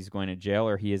he's going to jail,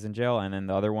 or he is in jail, and then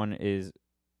the other one is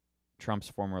Trump's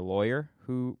former lawyer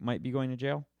who might be going to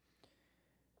jail.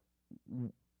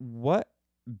 What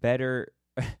better...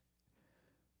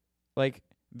 like,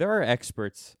 there are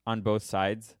experts on both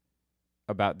sides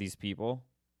about these people.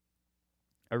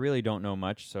 I really don't know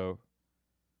much, so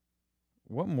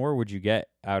what more would you get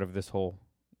out of this whole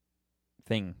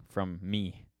thing from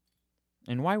me?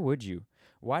 And why would you?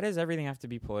 Why does everything have to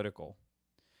be political?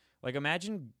 Like,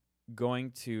 imagine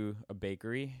going to a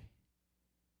bakery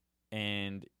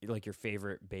and, like, your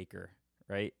favorite baker,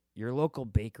 right? Your local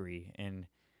bakery, and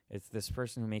it's this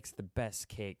person who makes the best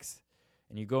cakes.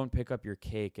 And you go and pick up your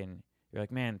cake, and you're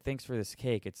like, man, thanks for this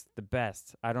cake. It's the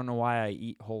best. I don't know why I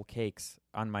eat whole cakes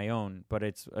on my own, but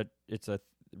it's a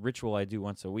ritual I do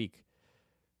once a week.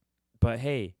 But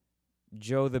hey,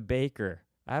 Joe the baker,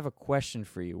 I have a question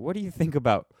for you. What do you think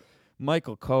about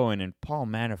Michael Cohen and Paul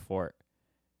Manafort?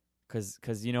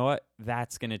 Because you know what?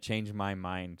 That's going to change my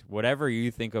mind. Whatever you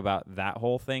think about that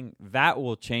whole thing, that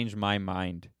will change my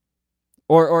mind.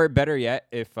 Or better yet,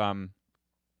 if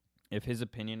his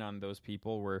opinion on those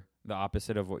people were the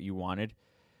opposite of what you wanted,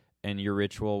 and your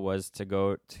ritual was to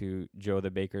go to Joe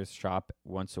the baker's shop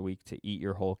once a week to eat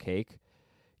your whole cake,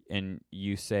 and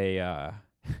you say,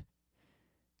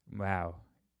 wow,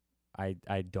 I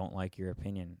don't like your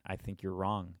opinion. I think you're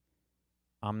wrong.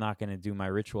 I'm not going to do my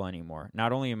ritual anymore.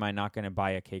 Not only am I not going to buy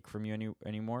a cake from you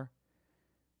anymore,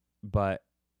 but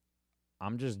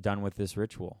I'm just done with this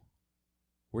ritual.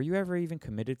 Were you ever even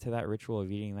committed to that ritual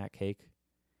of eating that cake?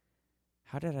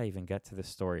 How did I even get to this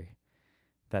story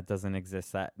that doesn't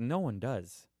exist? That no one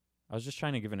does. I was just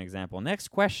trying to give an example. Next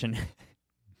question.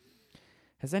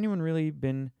 Has anyone really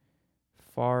been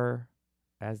far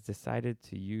as decided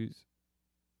to use...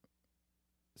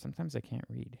 Sometimes I can't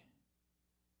read.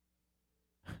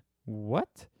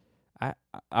 What?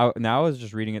 Now I was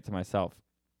just reading it to myself.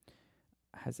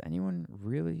 Has anyone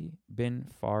really been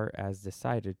far as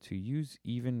decided to use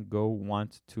even go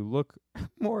want to look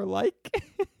more like?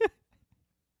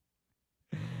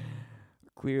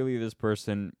 Clearly this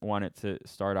person wanted to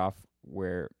start off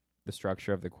where the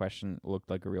structure of the question looked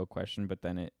like a real question, but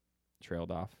then it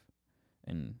trailed off.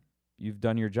 And you've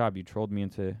done your job. You trolled me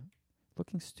into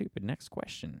looking stupid. Next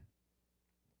question.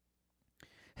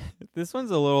 This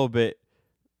one's a little bit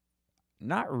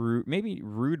not rude, maybe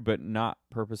rude, but not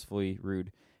purposefully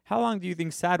rude. How long do you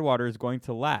think Sad Water is going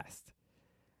to last?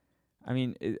 I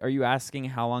mean, are you asking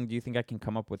how long do you think I can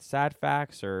come up with sad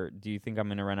facts, or do you think I'm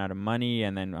going to run out of money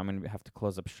and then I'm going to have to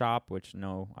close up shop, which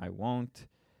no, I won't.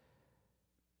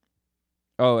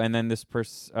 Oh, and then this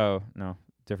person, oh, no,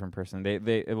 different person. They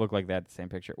it looked like they had the same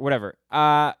picture. Whatever.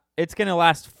 It's going to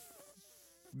last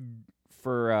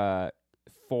for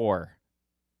 4.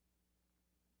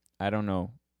 I don't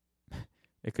know.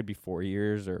 It could be 4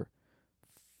 years or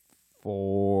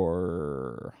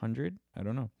 400. I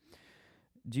don't know.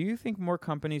 Do you think more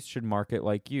companies should market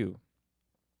like you?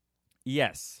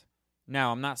 Yes.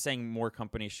 Now, I'm not saying more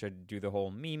companies should do the whole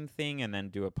meme thing and then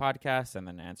do a podcast and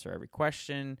then answer every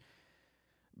question,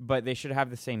 but they should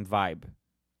have the same vibe.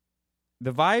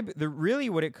 The vibe, really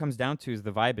what it comes down to is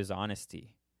the vibe is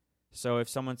honesty. So if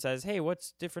someone says, hey,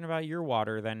 what's different about your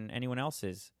water than anyone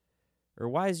else's? Or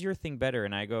why is your thing better?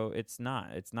 And I go, it's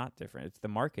not different. It's the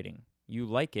marketing. You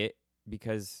like it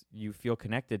because you feel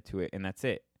connected to it, and that's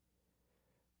it.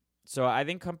 So I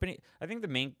think the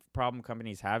main problem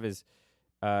companies have is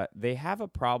they have a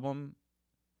problem.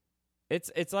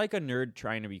 It's like a nerd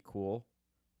trying to be cool,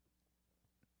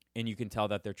 and you can tell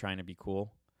that they're trying to be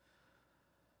cool.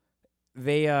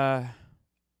 They don't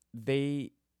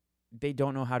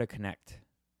know how to connect,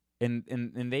 and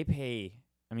they pay.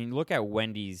 I mean, look at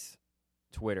Wendy's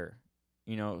Twitter.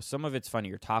 You know, some of it's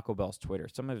funny, or Taco Bell's Twitter.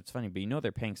 Some of it's funny, but you know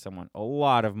they're paying someone a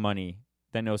lot of money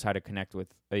that knows how to connect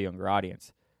with a younger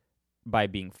audience by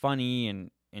being funny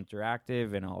and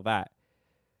interactive and all that.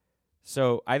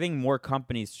 So I think more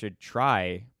companies should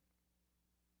try,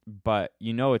 but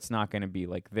you know it's not going to be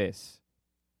like this.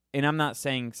 And I'm not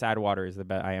saying Sad Water is the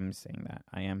best. I am saying that.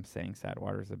 I am saying Sad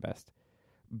Water is the best.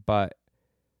 But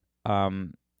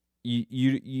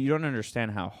you don't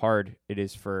understand how hard it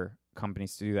is for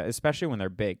companies to do that, especially when they're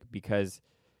big, because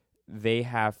they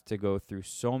have to go through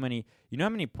so many. You know how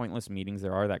many pointless meetings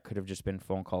there are that could have just been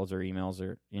phone calls or emails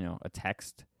or, you know, a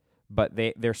text, but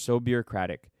they're so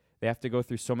bureaucratic. They have to go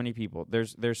through so many people.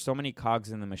 There's so many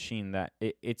cogs in the machine that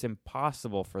it's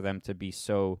impossible for them to be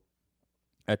so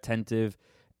attentive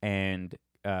and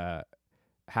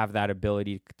have that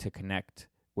ability to connect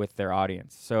with their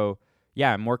audience. So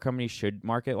yeah, more companies should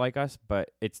market like us,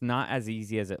 but it's not as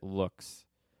easy as it looks.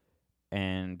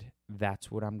 And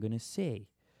that's what I'm going to say.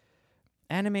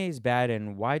 Anime is bad,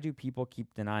 and why do people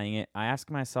keep denying it? I ask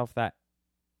myself that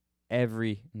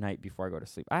every night before I go to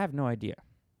sleep. I have no idea.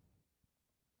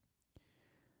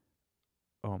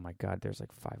 Oh my God, there's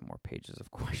like 5 more pages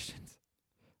of questions.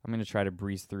 I'm going to try to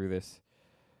breeze through this.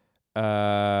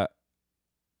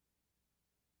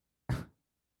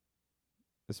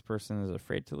 This person is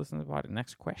afraid to listen to the podcast.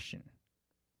 Next question.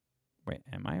 Wait,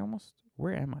 am I almost?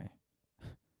 Where am I?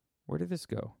 Where did this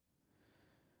go?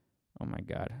 Oh my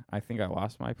God. I think I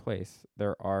lost my place.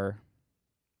 There are...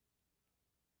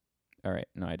 All right.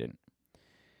 No, I didn't.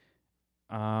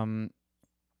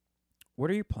 What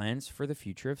are your plans for the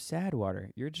future of Sad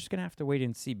Water? You're just going to have to wait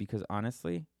and see, because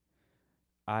honestly,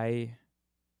 I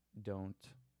don't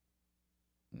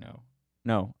know.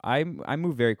 No, I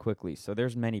move very quickly, so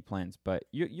there's many plans, but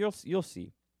you'll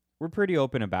see. We're pretty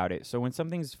open about it. So when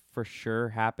something's for sure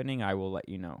happening, I will let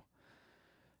you know.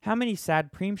 How many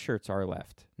Sad Preem shirts are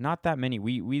left? Not that many.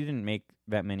 We didn't make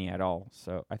that many at all.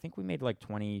 So I think we made like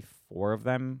 24 of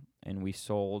them, and we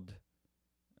sold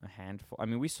a handful. I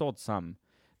mean, we sold some.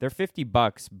 They're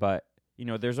 $50, but you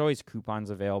know, there's always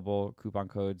coupons available, coupon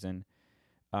codes, and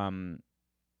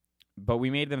but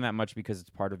we made them that much because it's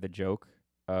part of the joke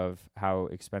of how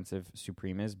expensive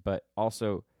Supreme is, but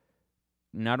also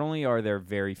not only are there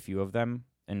very few of them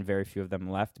and very few of them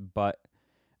left, but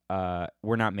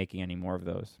we're not making any more of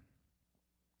those.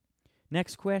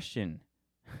 Next question.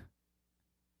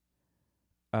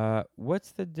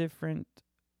 What's the difference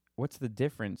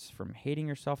from hating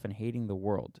yourself and hating the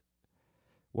world?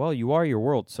 Well, you are your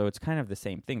world, so it's kind of the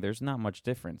same thing. There's not much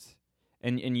difference.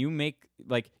 And you make,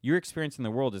 like, your experience in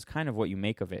the world is kind of what you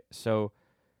make of it. So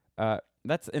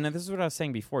this is what I was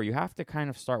saying before. You have to kind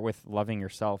of start with loving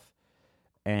yourself.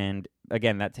 And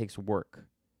again, that takes work.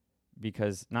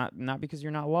 Because not because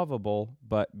you're not lovable,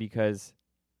 but because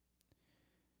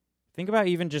think about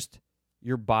even just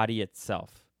your body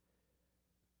itself.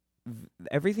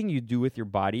 Everything you do with your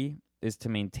body is to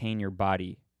maintain your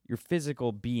body, your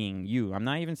physical being, you. I'm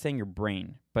not even saying your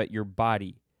brain, but your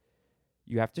body.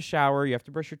 You have to shower, you have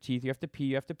to brush your teeth, you have to pee,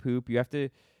 you have to poop, you have to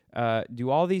do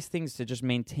all these things to just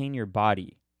maintain your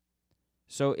body.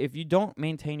 So if you don't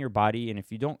maintain your body, and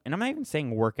if you don't, and I'm not even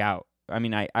saying work out. I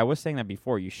mean, I was saying that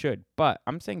before, you should, but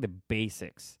I'm saying the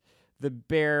basics, the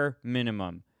bare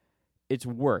minimum. It's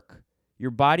work.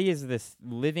 Your body is this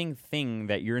living thing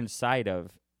that you're inside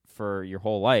of for your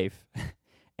whole life,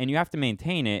 and you have to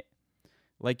maintain it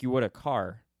like you would a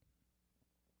car.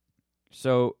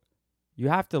 So you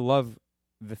have to love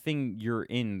the thing you're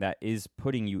in that is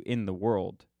putting you in the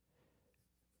world,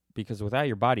 because without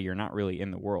your body, you're not really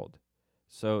in the world.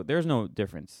 So there's no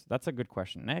difference. That's a good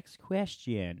question. Next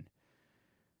question.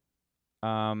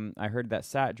 I heard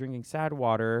that drinking Sad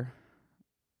Water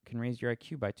can raise your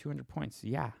IQ by 200 points.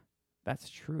 Yeah, that's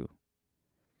true.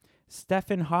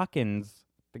 Stephen Hawkins,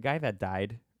 the guy that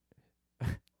died,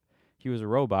 he was a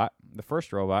robot, the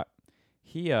first robot.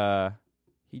 He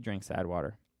drank Sad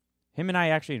Water. Him and I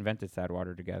actually invented Sad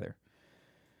Water together.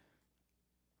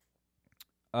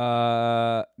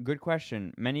 Good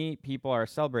question. Many people are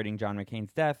celebrating John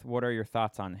McCain's death. What are your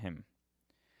thoughts on him?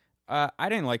 I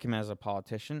didn't like him as a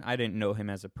politician. I didn't know him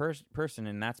as a person,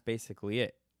 and that's basically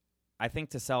it. I think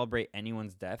to celebrate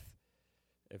anyone's death,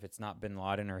 if it's not Bin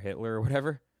Laden or Hitler or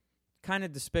whatever, kind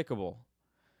of despicable.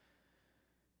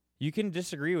 You can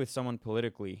disagree with someone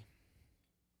politically.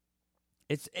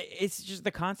 It's just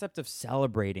the concept of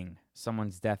celebrating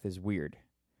someone's death is weird.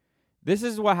 This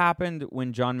is what happened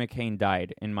when John McCain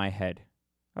died in my head.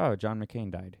 Oh, John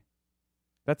McCain died.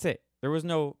 That's it. There was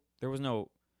no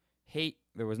hate.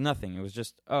 There was nothing. It was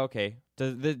just, oh, okay.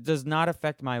 Does not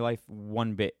affect my life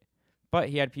one bit. But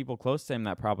he had people close to him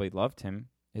that probably loved him.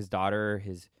 His daughter,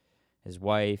 his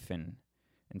wife, and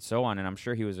so on. And I'm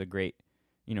sure he was he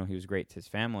was great to his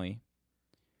family.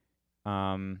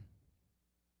 But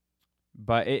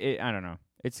I don't know.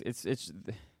 It's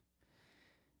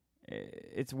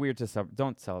weird to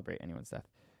don't celebrate anyone's death.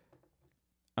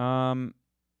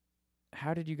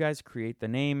 How did you guys create the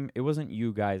name? It wasn't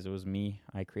you guys, it was me.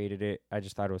 I created it. I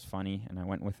just thought it was funny and I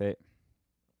went with it.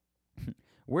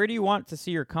 Where do you want to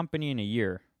see your company in a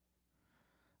year?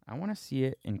 I want to see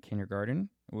it in kindergarten,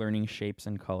 learning shapes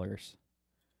and colors.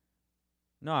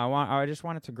 No, I just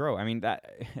want it to grow. I mean,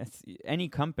 it's any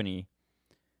company.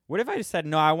 What if I just said,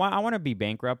 no, I want to be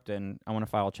bankrupt and I want to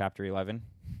file Chapter 11?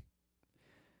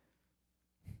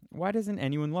 Why doesn't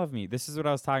anyone love me? This is what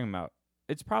I was talking about.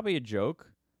 It's probably a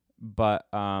joke, but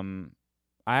I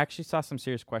actually saw some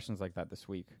serious questions like that this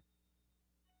week.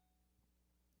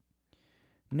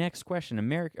 Next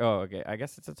question. Okay. I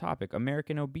guess it's a topic.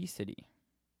 American obesity.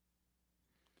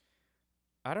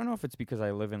 I don't know if it's because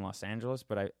I live in Los Angeles,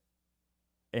 but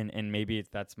and maybe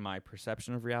that's my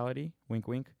perception of reality. Wink,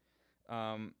 wink.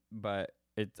 But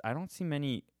I don't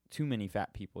see too many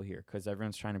fat people here because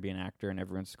everyone's trying to be an actor and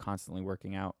everyone's constantly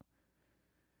working out.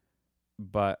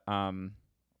 But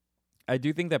I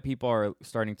do think that people are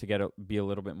starting to be a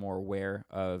little bit more aware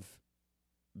of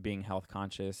being health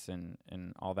conscious and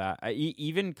all that.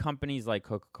 Even companies like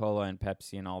Coca-Cola and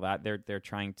Pepsi and all that, they're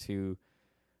trying to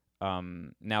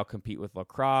now compete with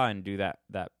LaCroix and do that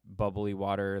bubbly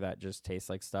water that just tastes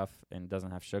like stuff and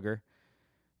doesn't have sugar,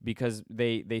 because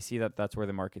they see that that's where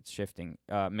the market's shifting.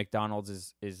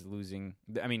 McDonald's is losing.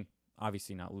 I mean,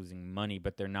 obviously not losing money,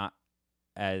 but they're not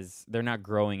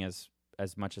growing as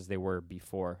much as they were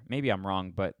before. Maybe I'm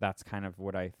wrong, but that's kind of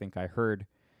what I think I heard.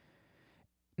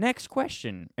 Next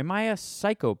question. Am I a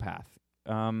psychopath?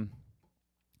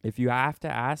 If you have to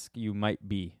ask, you might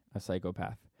be a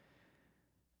psychopath.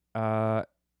 All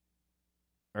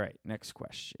right, next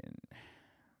question.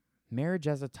 Marriage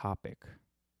as a topic.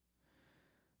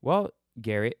 Well,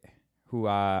 Garrett, who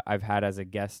I've had as a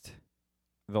guest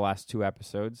the last 2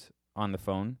 episodes on the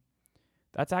phone,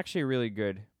 that's actually a really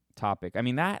good topic. I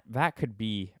mean, that could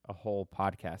be a whole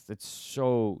podcast. It's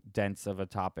so dense of a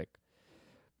topic.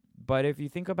 But if you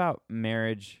think about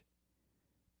marriage,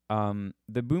 the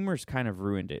boomers kind of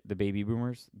ruined it. The baby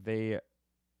boomers, they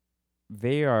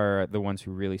are the ones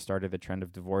who really started the trend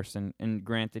of divorce. And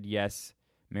granted, yes,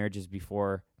 marriages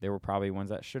before, they were probably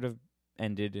ones that should have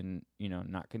ended and,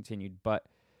 not continued. But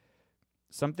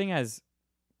something as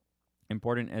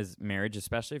important as marriage,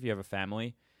 especially if you have a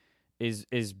family,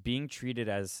 is being treated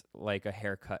as like a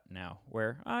haircut now,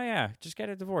 where, oh yeah, just get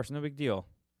a divorce, no big deal.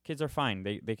 Kids are fine.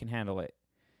 They can handle it.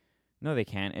 No, they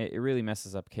can't. It really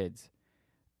messes up kids.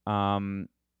 And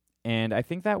I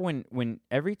think that when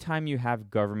every time you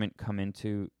have government come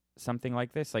into something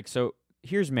like this, like, so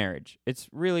here's marriage. It's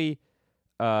really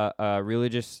a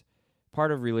religious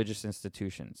part of religious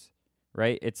institutions,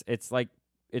 right? It's like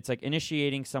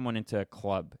initiating someone into a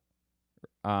club.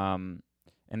 And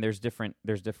there's different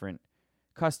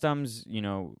customs,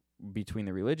 between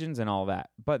the religions and all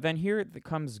that. But then here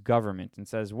comes government and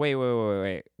says, wait.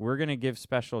 We're going to give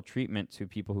special treatment to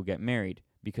people who get married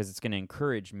because it's going to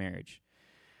encourage marriage.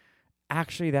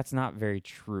 Actually, that's not very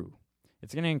true.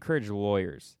 It's going to encourage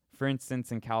lawyers. For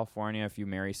instance, in California, if you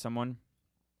marry someone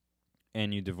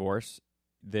and you divorce,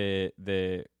 the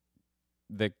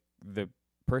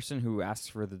person who asks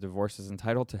for the divorce is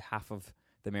entitled to half of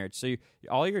the marriage. So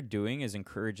all you're doing is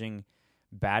encouraging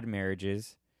bad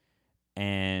marriages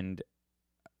and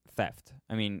theft.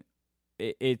 I mean,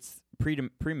 it's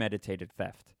premeditated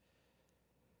theft.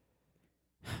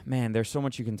 Man, there's so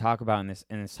much you can talk about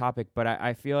in this topic, but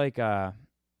I feel like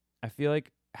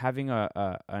having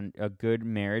a good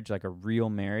marriage, like a real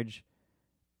marriage,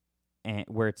 and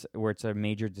where it's a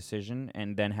major decision,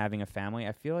 and then having a family,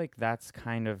 I feel like that's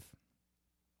kind of,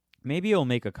 maybe it'll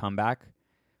make a comeback,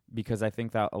 because I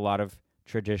think that a lot of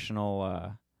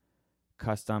traditional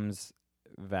customs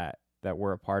that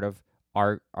we're a part of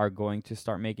are going to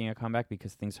start making a comeback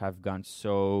because things have gone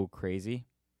so crazy.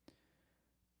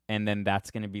 And then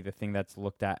that's going to be the thing that's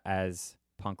looked at as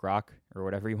punk rock or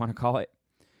whatever you want to call it.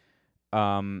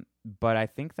 But I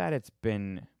think that it's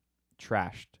been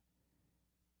trashed,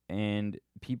 and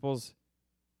people's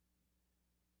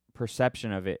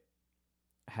perception of it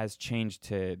has changed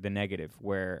to the negative,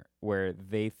 where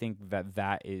they think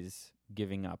that is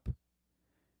giving up,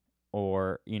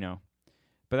 or, you know.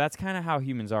 But that's kind of how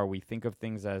humans are. We think of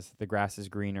things as the grass is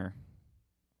greener,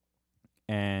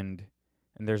 and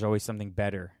there's always something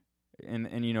better.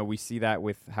 And you know, we see that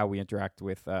with how we interact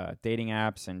with dating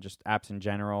apps and just apps in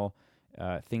general.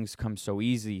 Things come so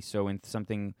easy. So in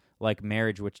something like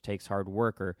marriage, which takes hard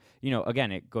work, or, you know,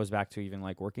 again, it goes back to even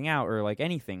like working out or like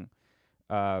anything.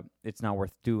 It's not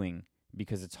worth doing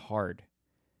because it's hard.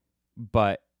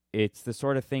 But it's the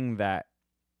sort of thing that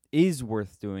is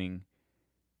worth doing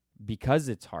because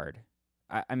it's hard.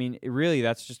 I mean, really,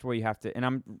 that's just what you have to.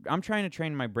 And I'm trying to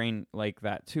train my brain like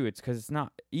that too. It's because it's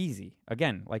not easy.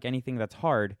 Again, like anything that's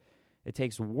hard, it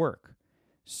takes work.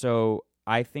 So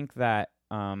I think that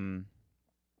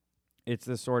it's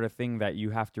the sort of thing that you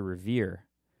have to revere,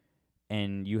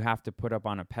 and you have to put up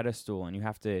on a pedestal, and you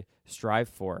have to strive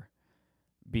for,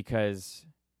 because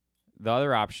the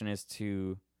other option is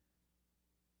to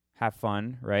have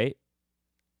fun, right?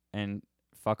 And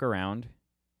fuck around,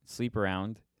 sleep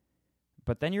around.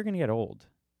 But then you're going to get old.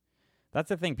 That's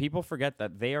the thing. People forget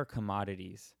that they are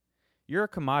commodities. You're a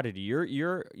commodity.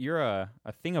 You're a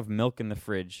thing of milk in the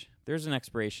fridge. There's an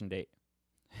expiration date.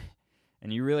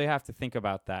 And you really have to think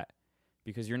about that,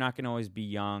 because you're not going to always be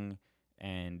young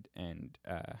and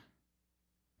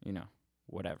you know,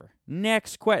 whatever.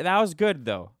 Next question. That was good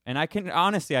though. And I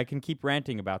can keep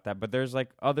ranting about that, but there's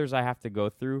like others I have to go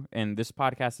through, and this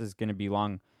podcast is going to be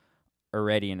long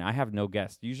already, and I have no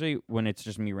guest. Usually when it's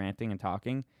just me ranting and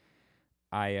talking,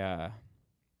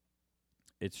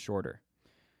 it's shorter.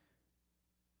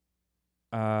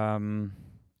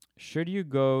 Should you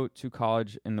go to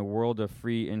college in the world of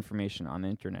free information on the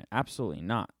internet? Absolutely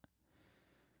not.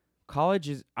 College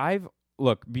is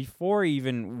before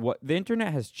even what the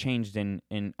internet has changed in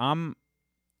I'm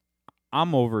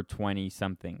over 20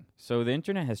 something. So the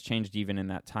internet has changed even in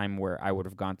that time where I would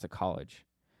have gone to college.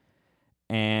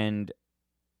 And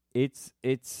it's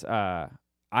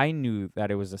I knew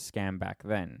that it was a scam back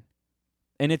then.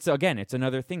 And it's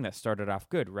another thing that started off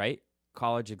good, right?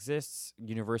 College exists,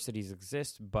 universities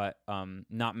exist, but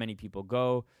not many people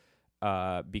go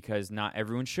because not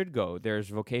everyone should go. There's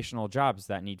vocational jobs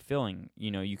that need filling.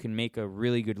 You know, you can make a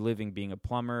really good living being a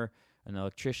plumber, an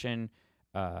electrician,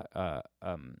 what's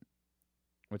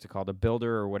it called, a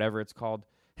builder or whatever it's called.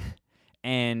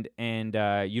 And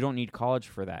you don't need college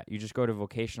for that. You just go to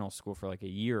vocational school for like a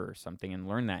year or something and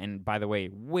learn that. And by the way,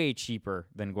 way cheaper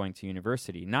than going to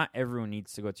university. Not everyone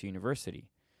needs to go to university.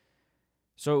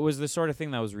 So it was the sort of thing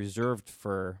that was reserved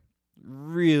for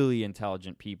really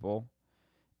intelligent people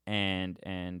and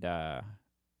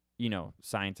you know,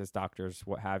 scientists, doctors,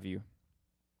 what have you.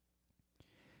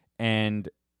 And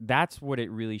that's what it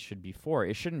really should be for.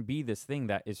 It shouldn't be this thing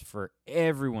that is for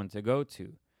everyone to go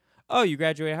to. Oh, you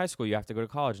graduate high school, you have to go to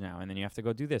college now, and then you have to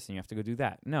go do this, and you have to go do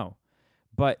that. No.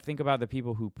 But think about the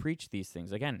people who preach these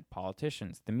things. Again,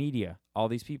 politicians, the media, all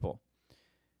these people.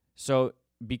 So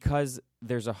because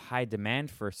there's a high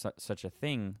demand for such a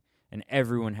thing, and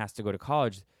everyone has to go to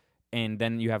college, and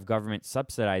then you have government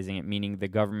subsidizing it, meaning the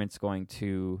government's going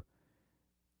to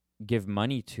give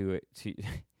money to it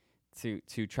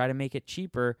to try to make it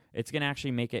cheaper, it's going to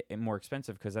actually make it more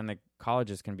expensive, because then the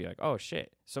colleges can be like, oh,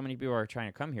 shit, so many people are trying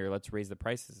to come here, let's raise the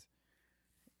prices.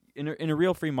 In a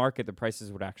real free market, the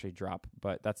prices would actually drop,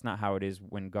 but that's not how it is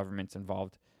when government's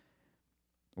involved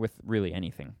with really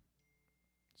anything.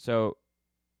 So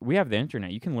we have the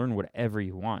internet. You can learn whatever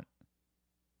you want.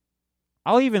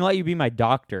 I'll even let you be my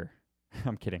doctor.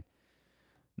 I'm kidding.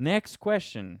 Next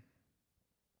question.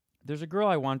 There's a girl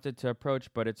I wanted to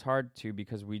approach, but it's hard to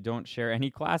because we don't share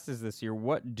any classes this year.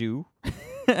 What do?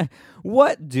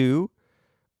 What do?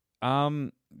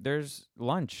 There's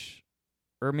lunch,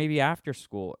 or maybe after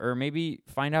school, or maybe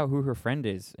find out who her friend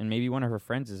is, and maybe one of her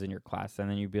friends is in your class, and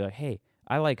then you'd be like, hey,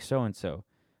 I like so-and-so.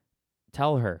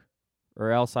 Tell her,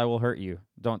 or else I will hurt you.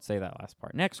 Don't say that last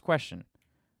part. Next question.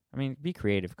 I mean, be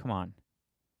creative. Come on.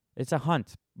 It's a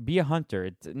hunt. Be a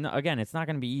hunter. Again, it's not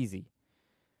going to be easy.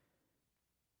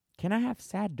 Can I have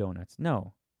sad donuts?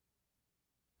 No.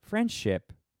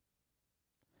 Friendship.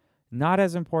 Not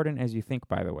as important as you think,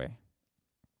 by the way.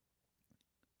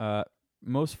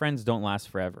 Most friends don't last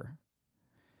forever.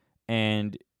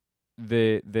 And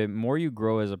the more you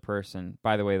grow as a person,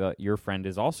 by the way, your friend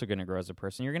is also going to grow as a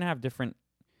person, you're going to have different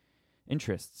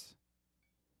interests.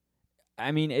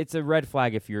 I mean, it's a red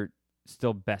flag if you're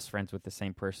still best friends with the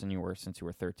same person you were since you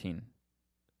were 13.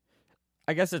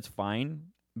 I guess it's fine,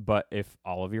 but if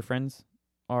all of your friends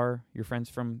are your friends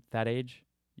from that age,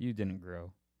 you didn't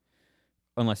grow.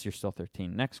 Unless you're still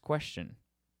 13. Next question.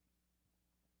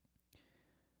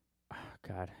 Oh,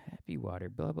 God, happy water,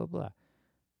 blah, blah, blah.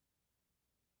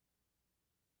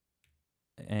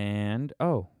 And,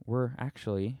 we're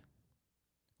actually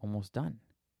almost done.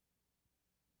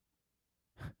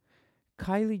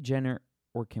 Kylie Jenner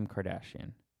or Kim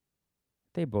Kardashian?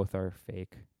 They both are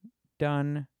fake.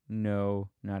 Done. No,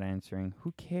 not answering.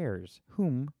 Who cares?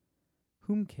 Whom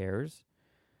cares?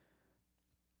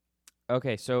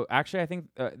 Okay, so actually I think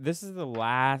this is the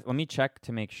last... Let me check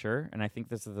to make sure, and I think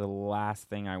this is the last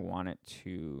thing I wanted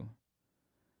to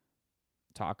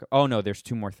talk... Oh, no, there's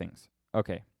 2 more things.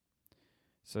 Okay.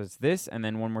 So it's this, and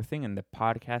then one more thing, and the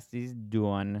podcast is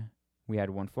done. We had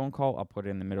 1 phone call. I'll put it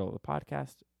in the middle of the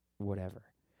podcast. Whatever.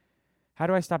 How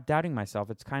do I stop doubting myself?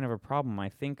 It's kind of a problem. I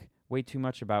think way too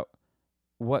much about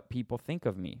what people think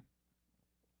of me.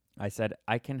 I said,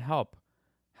 I can help.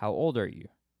 How old are you?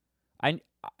 I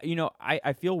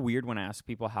feel weird when I ask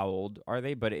people how old are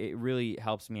they, but it really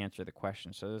helps me answer the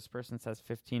question. So this person says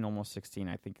 15, almost 16.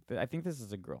 I think this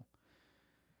is a girl.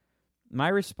 My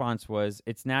response was,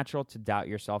 it's natural to doubt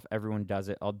yourself. Everyone does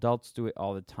it. Adults do it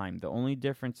all the time. The only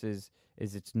difference is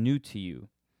it's new to you.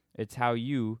 It's how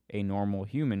you, a normal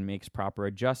human, makes proper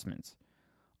adjustments.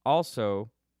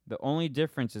 Also, the only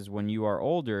difference is when you are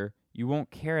older, you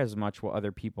won't care as much what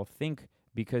other people think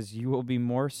because you will be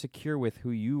more secure with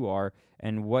who you are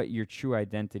and what your true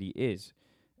identity is.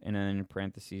 And then in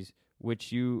parentheses,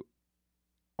 which you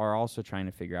are also trying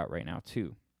to figure out right now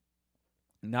too.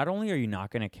 Not only are you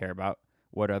not going to care about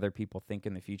what other people think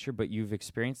in the future, but you've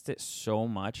experienced it so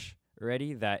much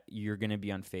already that you're going to be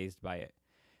unfazed by it.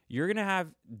 You're going to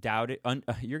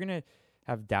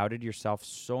have doubted yourself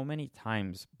so many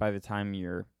times by the time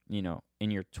you're, in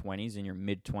your 20s, in your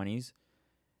mid-20s,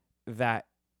 that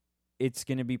it's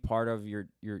going to be part of your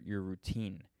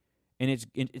routine. And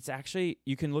it's actually,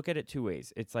 you can look at it 2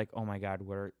 ways. It's like, oh my God,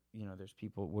 there's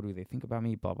people, what do they think about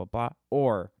me, blah, blah, blah.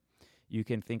 Or you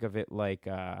can think of it like,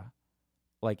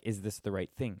 is this the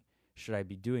right thing? Should I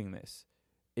be doing this?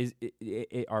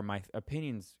 Are my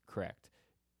opinions correct?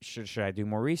 Should I do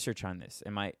more research on this?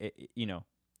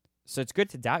 So it's good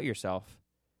to doubt yourself,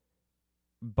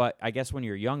 but I guess when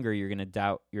you're younger, you're going to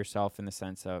doubt yourself in the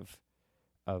sense of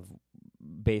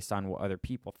based on what other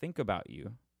people think about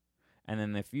you. And then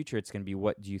in the future, it's going to be,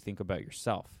 what do you think about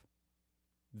yourself?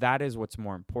 That is what's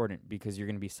more important because you're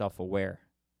going to be self-aware.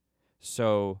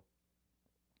 So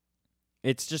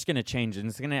it's just going to change, and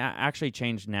it's going to actually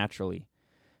change naturally.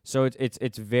 So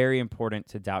it's very important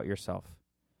to doubt yourself.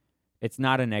 It's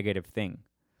not a negative thing.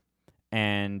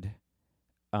 And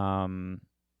you're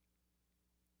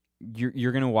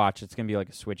going to watch. It's going to be like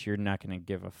a switch. You're not going to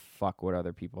give a fuck what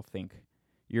other people think.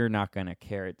 You're not going to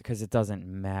care it because it doesn't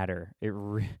matter.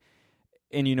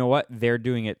 And you know what? They're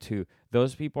doing it too.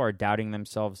 Those people are doubting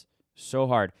themselves so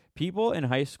hard. People in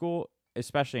high school,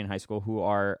 especially in high school, who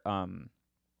are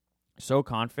so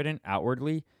confident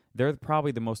outwardly, they're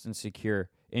probably the most insecure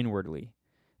inwardly.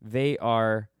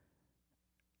 They're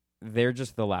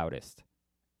just the loudest.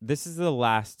 This is the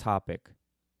last topic.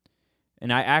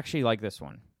 And I actually like this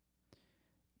one.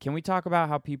 Can we talk about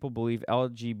how people believe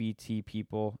LGBT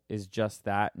people is just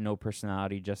that, no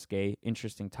personality, just gay?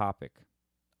 Interesting topic.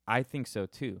 I think so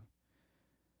too.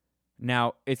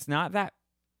 Now, it's not that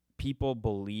people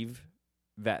believe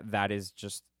that is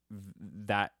just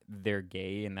that they're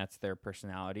gay and that's their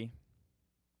personality.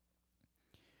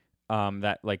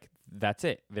 That's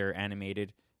it. They're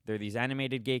animated. They're these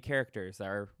animated gay characters that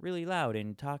are really loud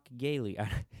and talk gaily. I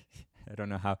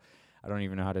don't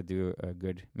even know how to do a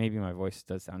good... Maybe my voice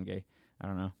does sound gay. I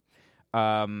don't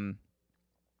know.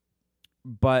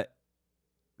 But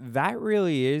that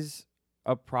really is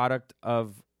a product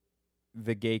of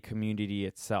the gay community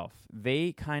itself.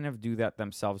 They kind of do that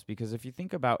themselves because if you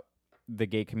think about the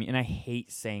gay community, and I hate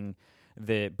saying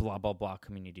the blah, blah, blah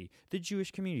community, the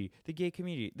Jewish community, the gay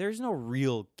community. There's no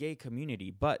real gay community,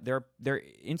 but there are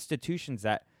institutions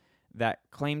that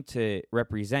claim to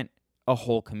represent a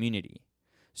whole community.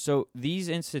 So these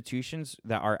institutions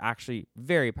that are actually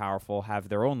very powerful have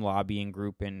their own lobbying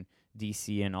group in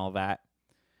DC and all that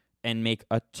and make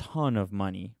a ton of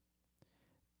money,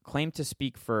 claim to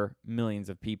speak for millions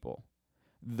of people.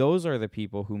 Those are the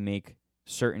people who make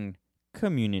certain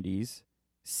communities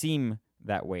seem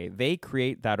that way. They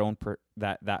create that own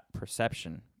that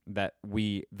perception that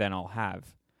we then all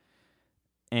have.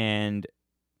 And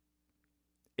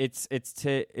it's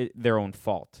their own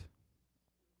fault.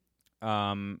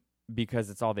 Because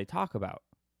it's all they talk about.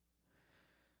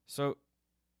 So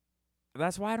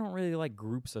that's why I don't really like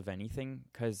groups of anything,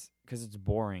 because it's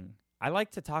boring. I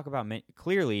like to talk about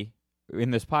clearly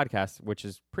in this podcast, which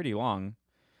is pretty long.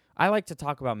 I like to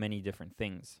talk about many different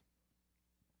things.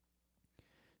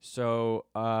 So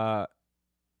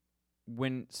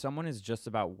when someone is just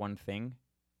about one thing,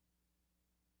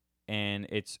 and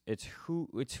it's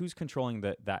who's controlling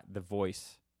the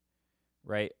voice,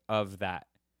 right, of that,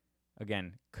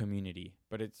 again, community.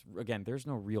 But it's, again, there's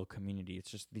no real community. It's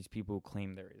just these people who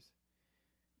claim there is.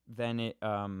 Then it's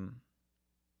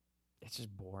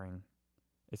just boring.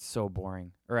 It's so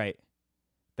boring. All right,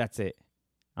 that's it.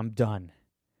 I'm done.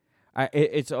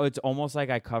 It's almost like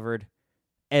I covered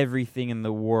everything in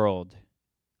the world.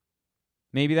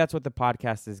 Maybe that's what the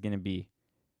podcast is going to be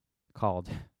called.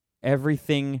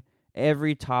 Everything,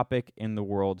 every topic in the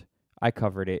world, I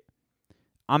covered it.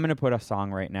 I'm going to put a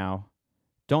song right now.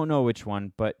 Don't know which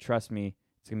one, but trust me,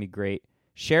 it's going to be great.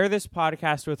 Share this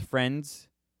podcast with friends,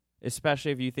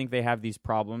 especially if you think they have these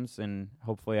problems, and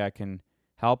hopefully I can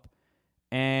help.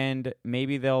 And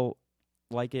maybe they'll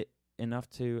like it enough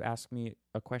to ask me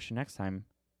a question next time.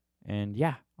 And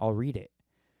yeah, I'll read it.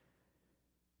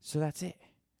 So that's it.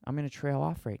 I'm going to trail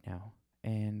off right now.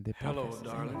 And the hello,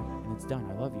 darling. And it's done.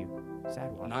 I love you.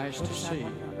 Sad one. Nice to see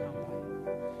you.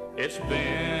 It's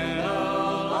been a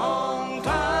long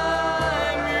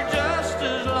time. You're just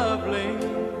as lovely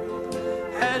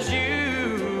as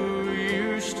you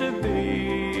used to be.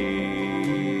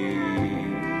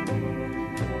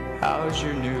 How's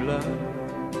your new love?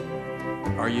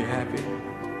 Are you happy?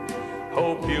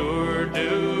 Hope you're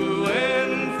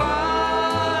doing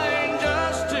fine.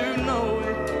 Just to know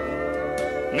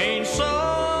it means so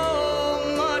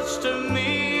much to me.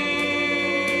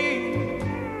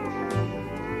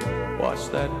 What's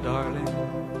that, darling?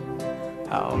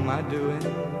 How am I doing?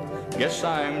 Guess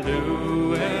I'm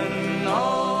doing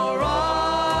all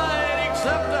right,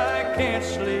 except I can't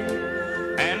sleep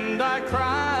and I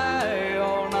cry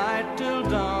all night till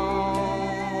dawn.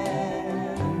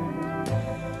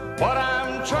 What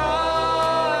I'm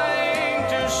trying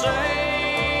to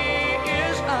say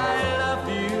is I love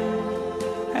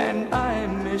you and I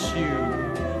miss you,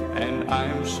 and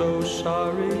I'm so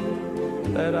sorry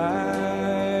that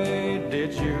I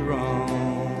did you wrong.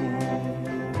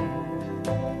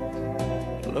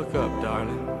 Look up,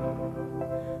 darling,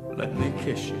 let me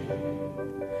kiss you,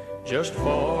 just for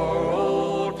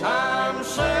old time's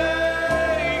sake.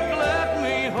 Let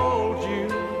me hold you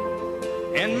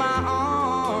in my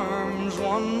arms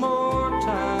one more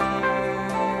time.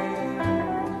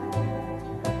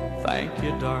 Thank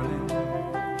you, darling,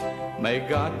 may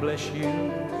God bless you,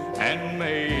 and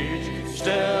may each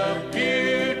step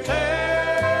you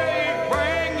take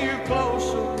bring you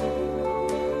closer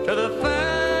to the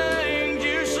things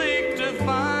you seek to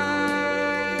find.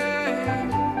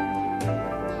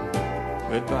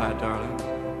 Goodbye, darling.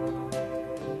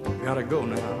 Gotta go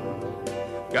now.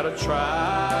 Gotta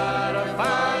try to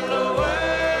find a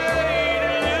way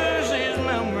to lose these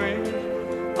memories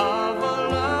of a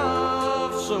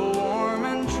love so warm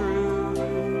and true.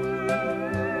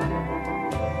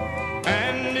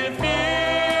 And if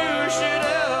you should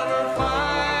ever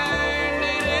find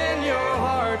it in your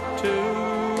heart to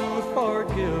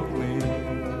forgive me,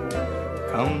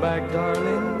 come back,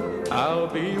 darling, I'll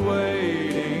be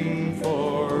waiting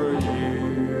for you.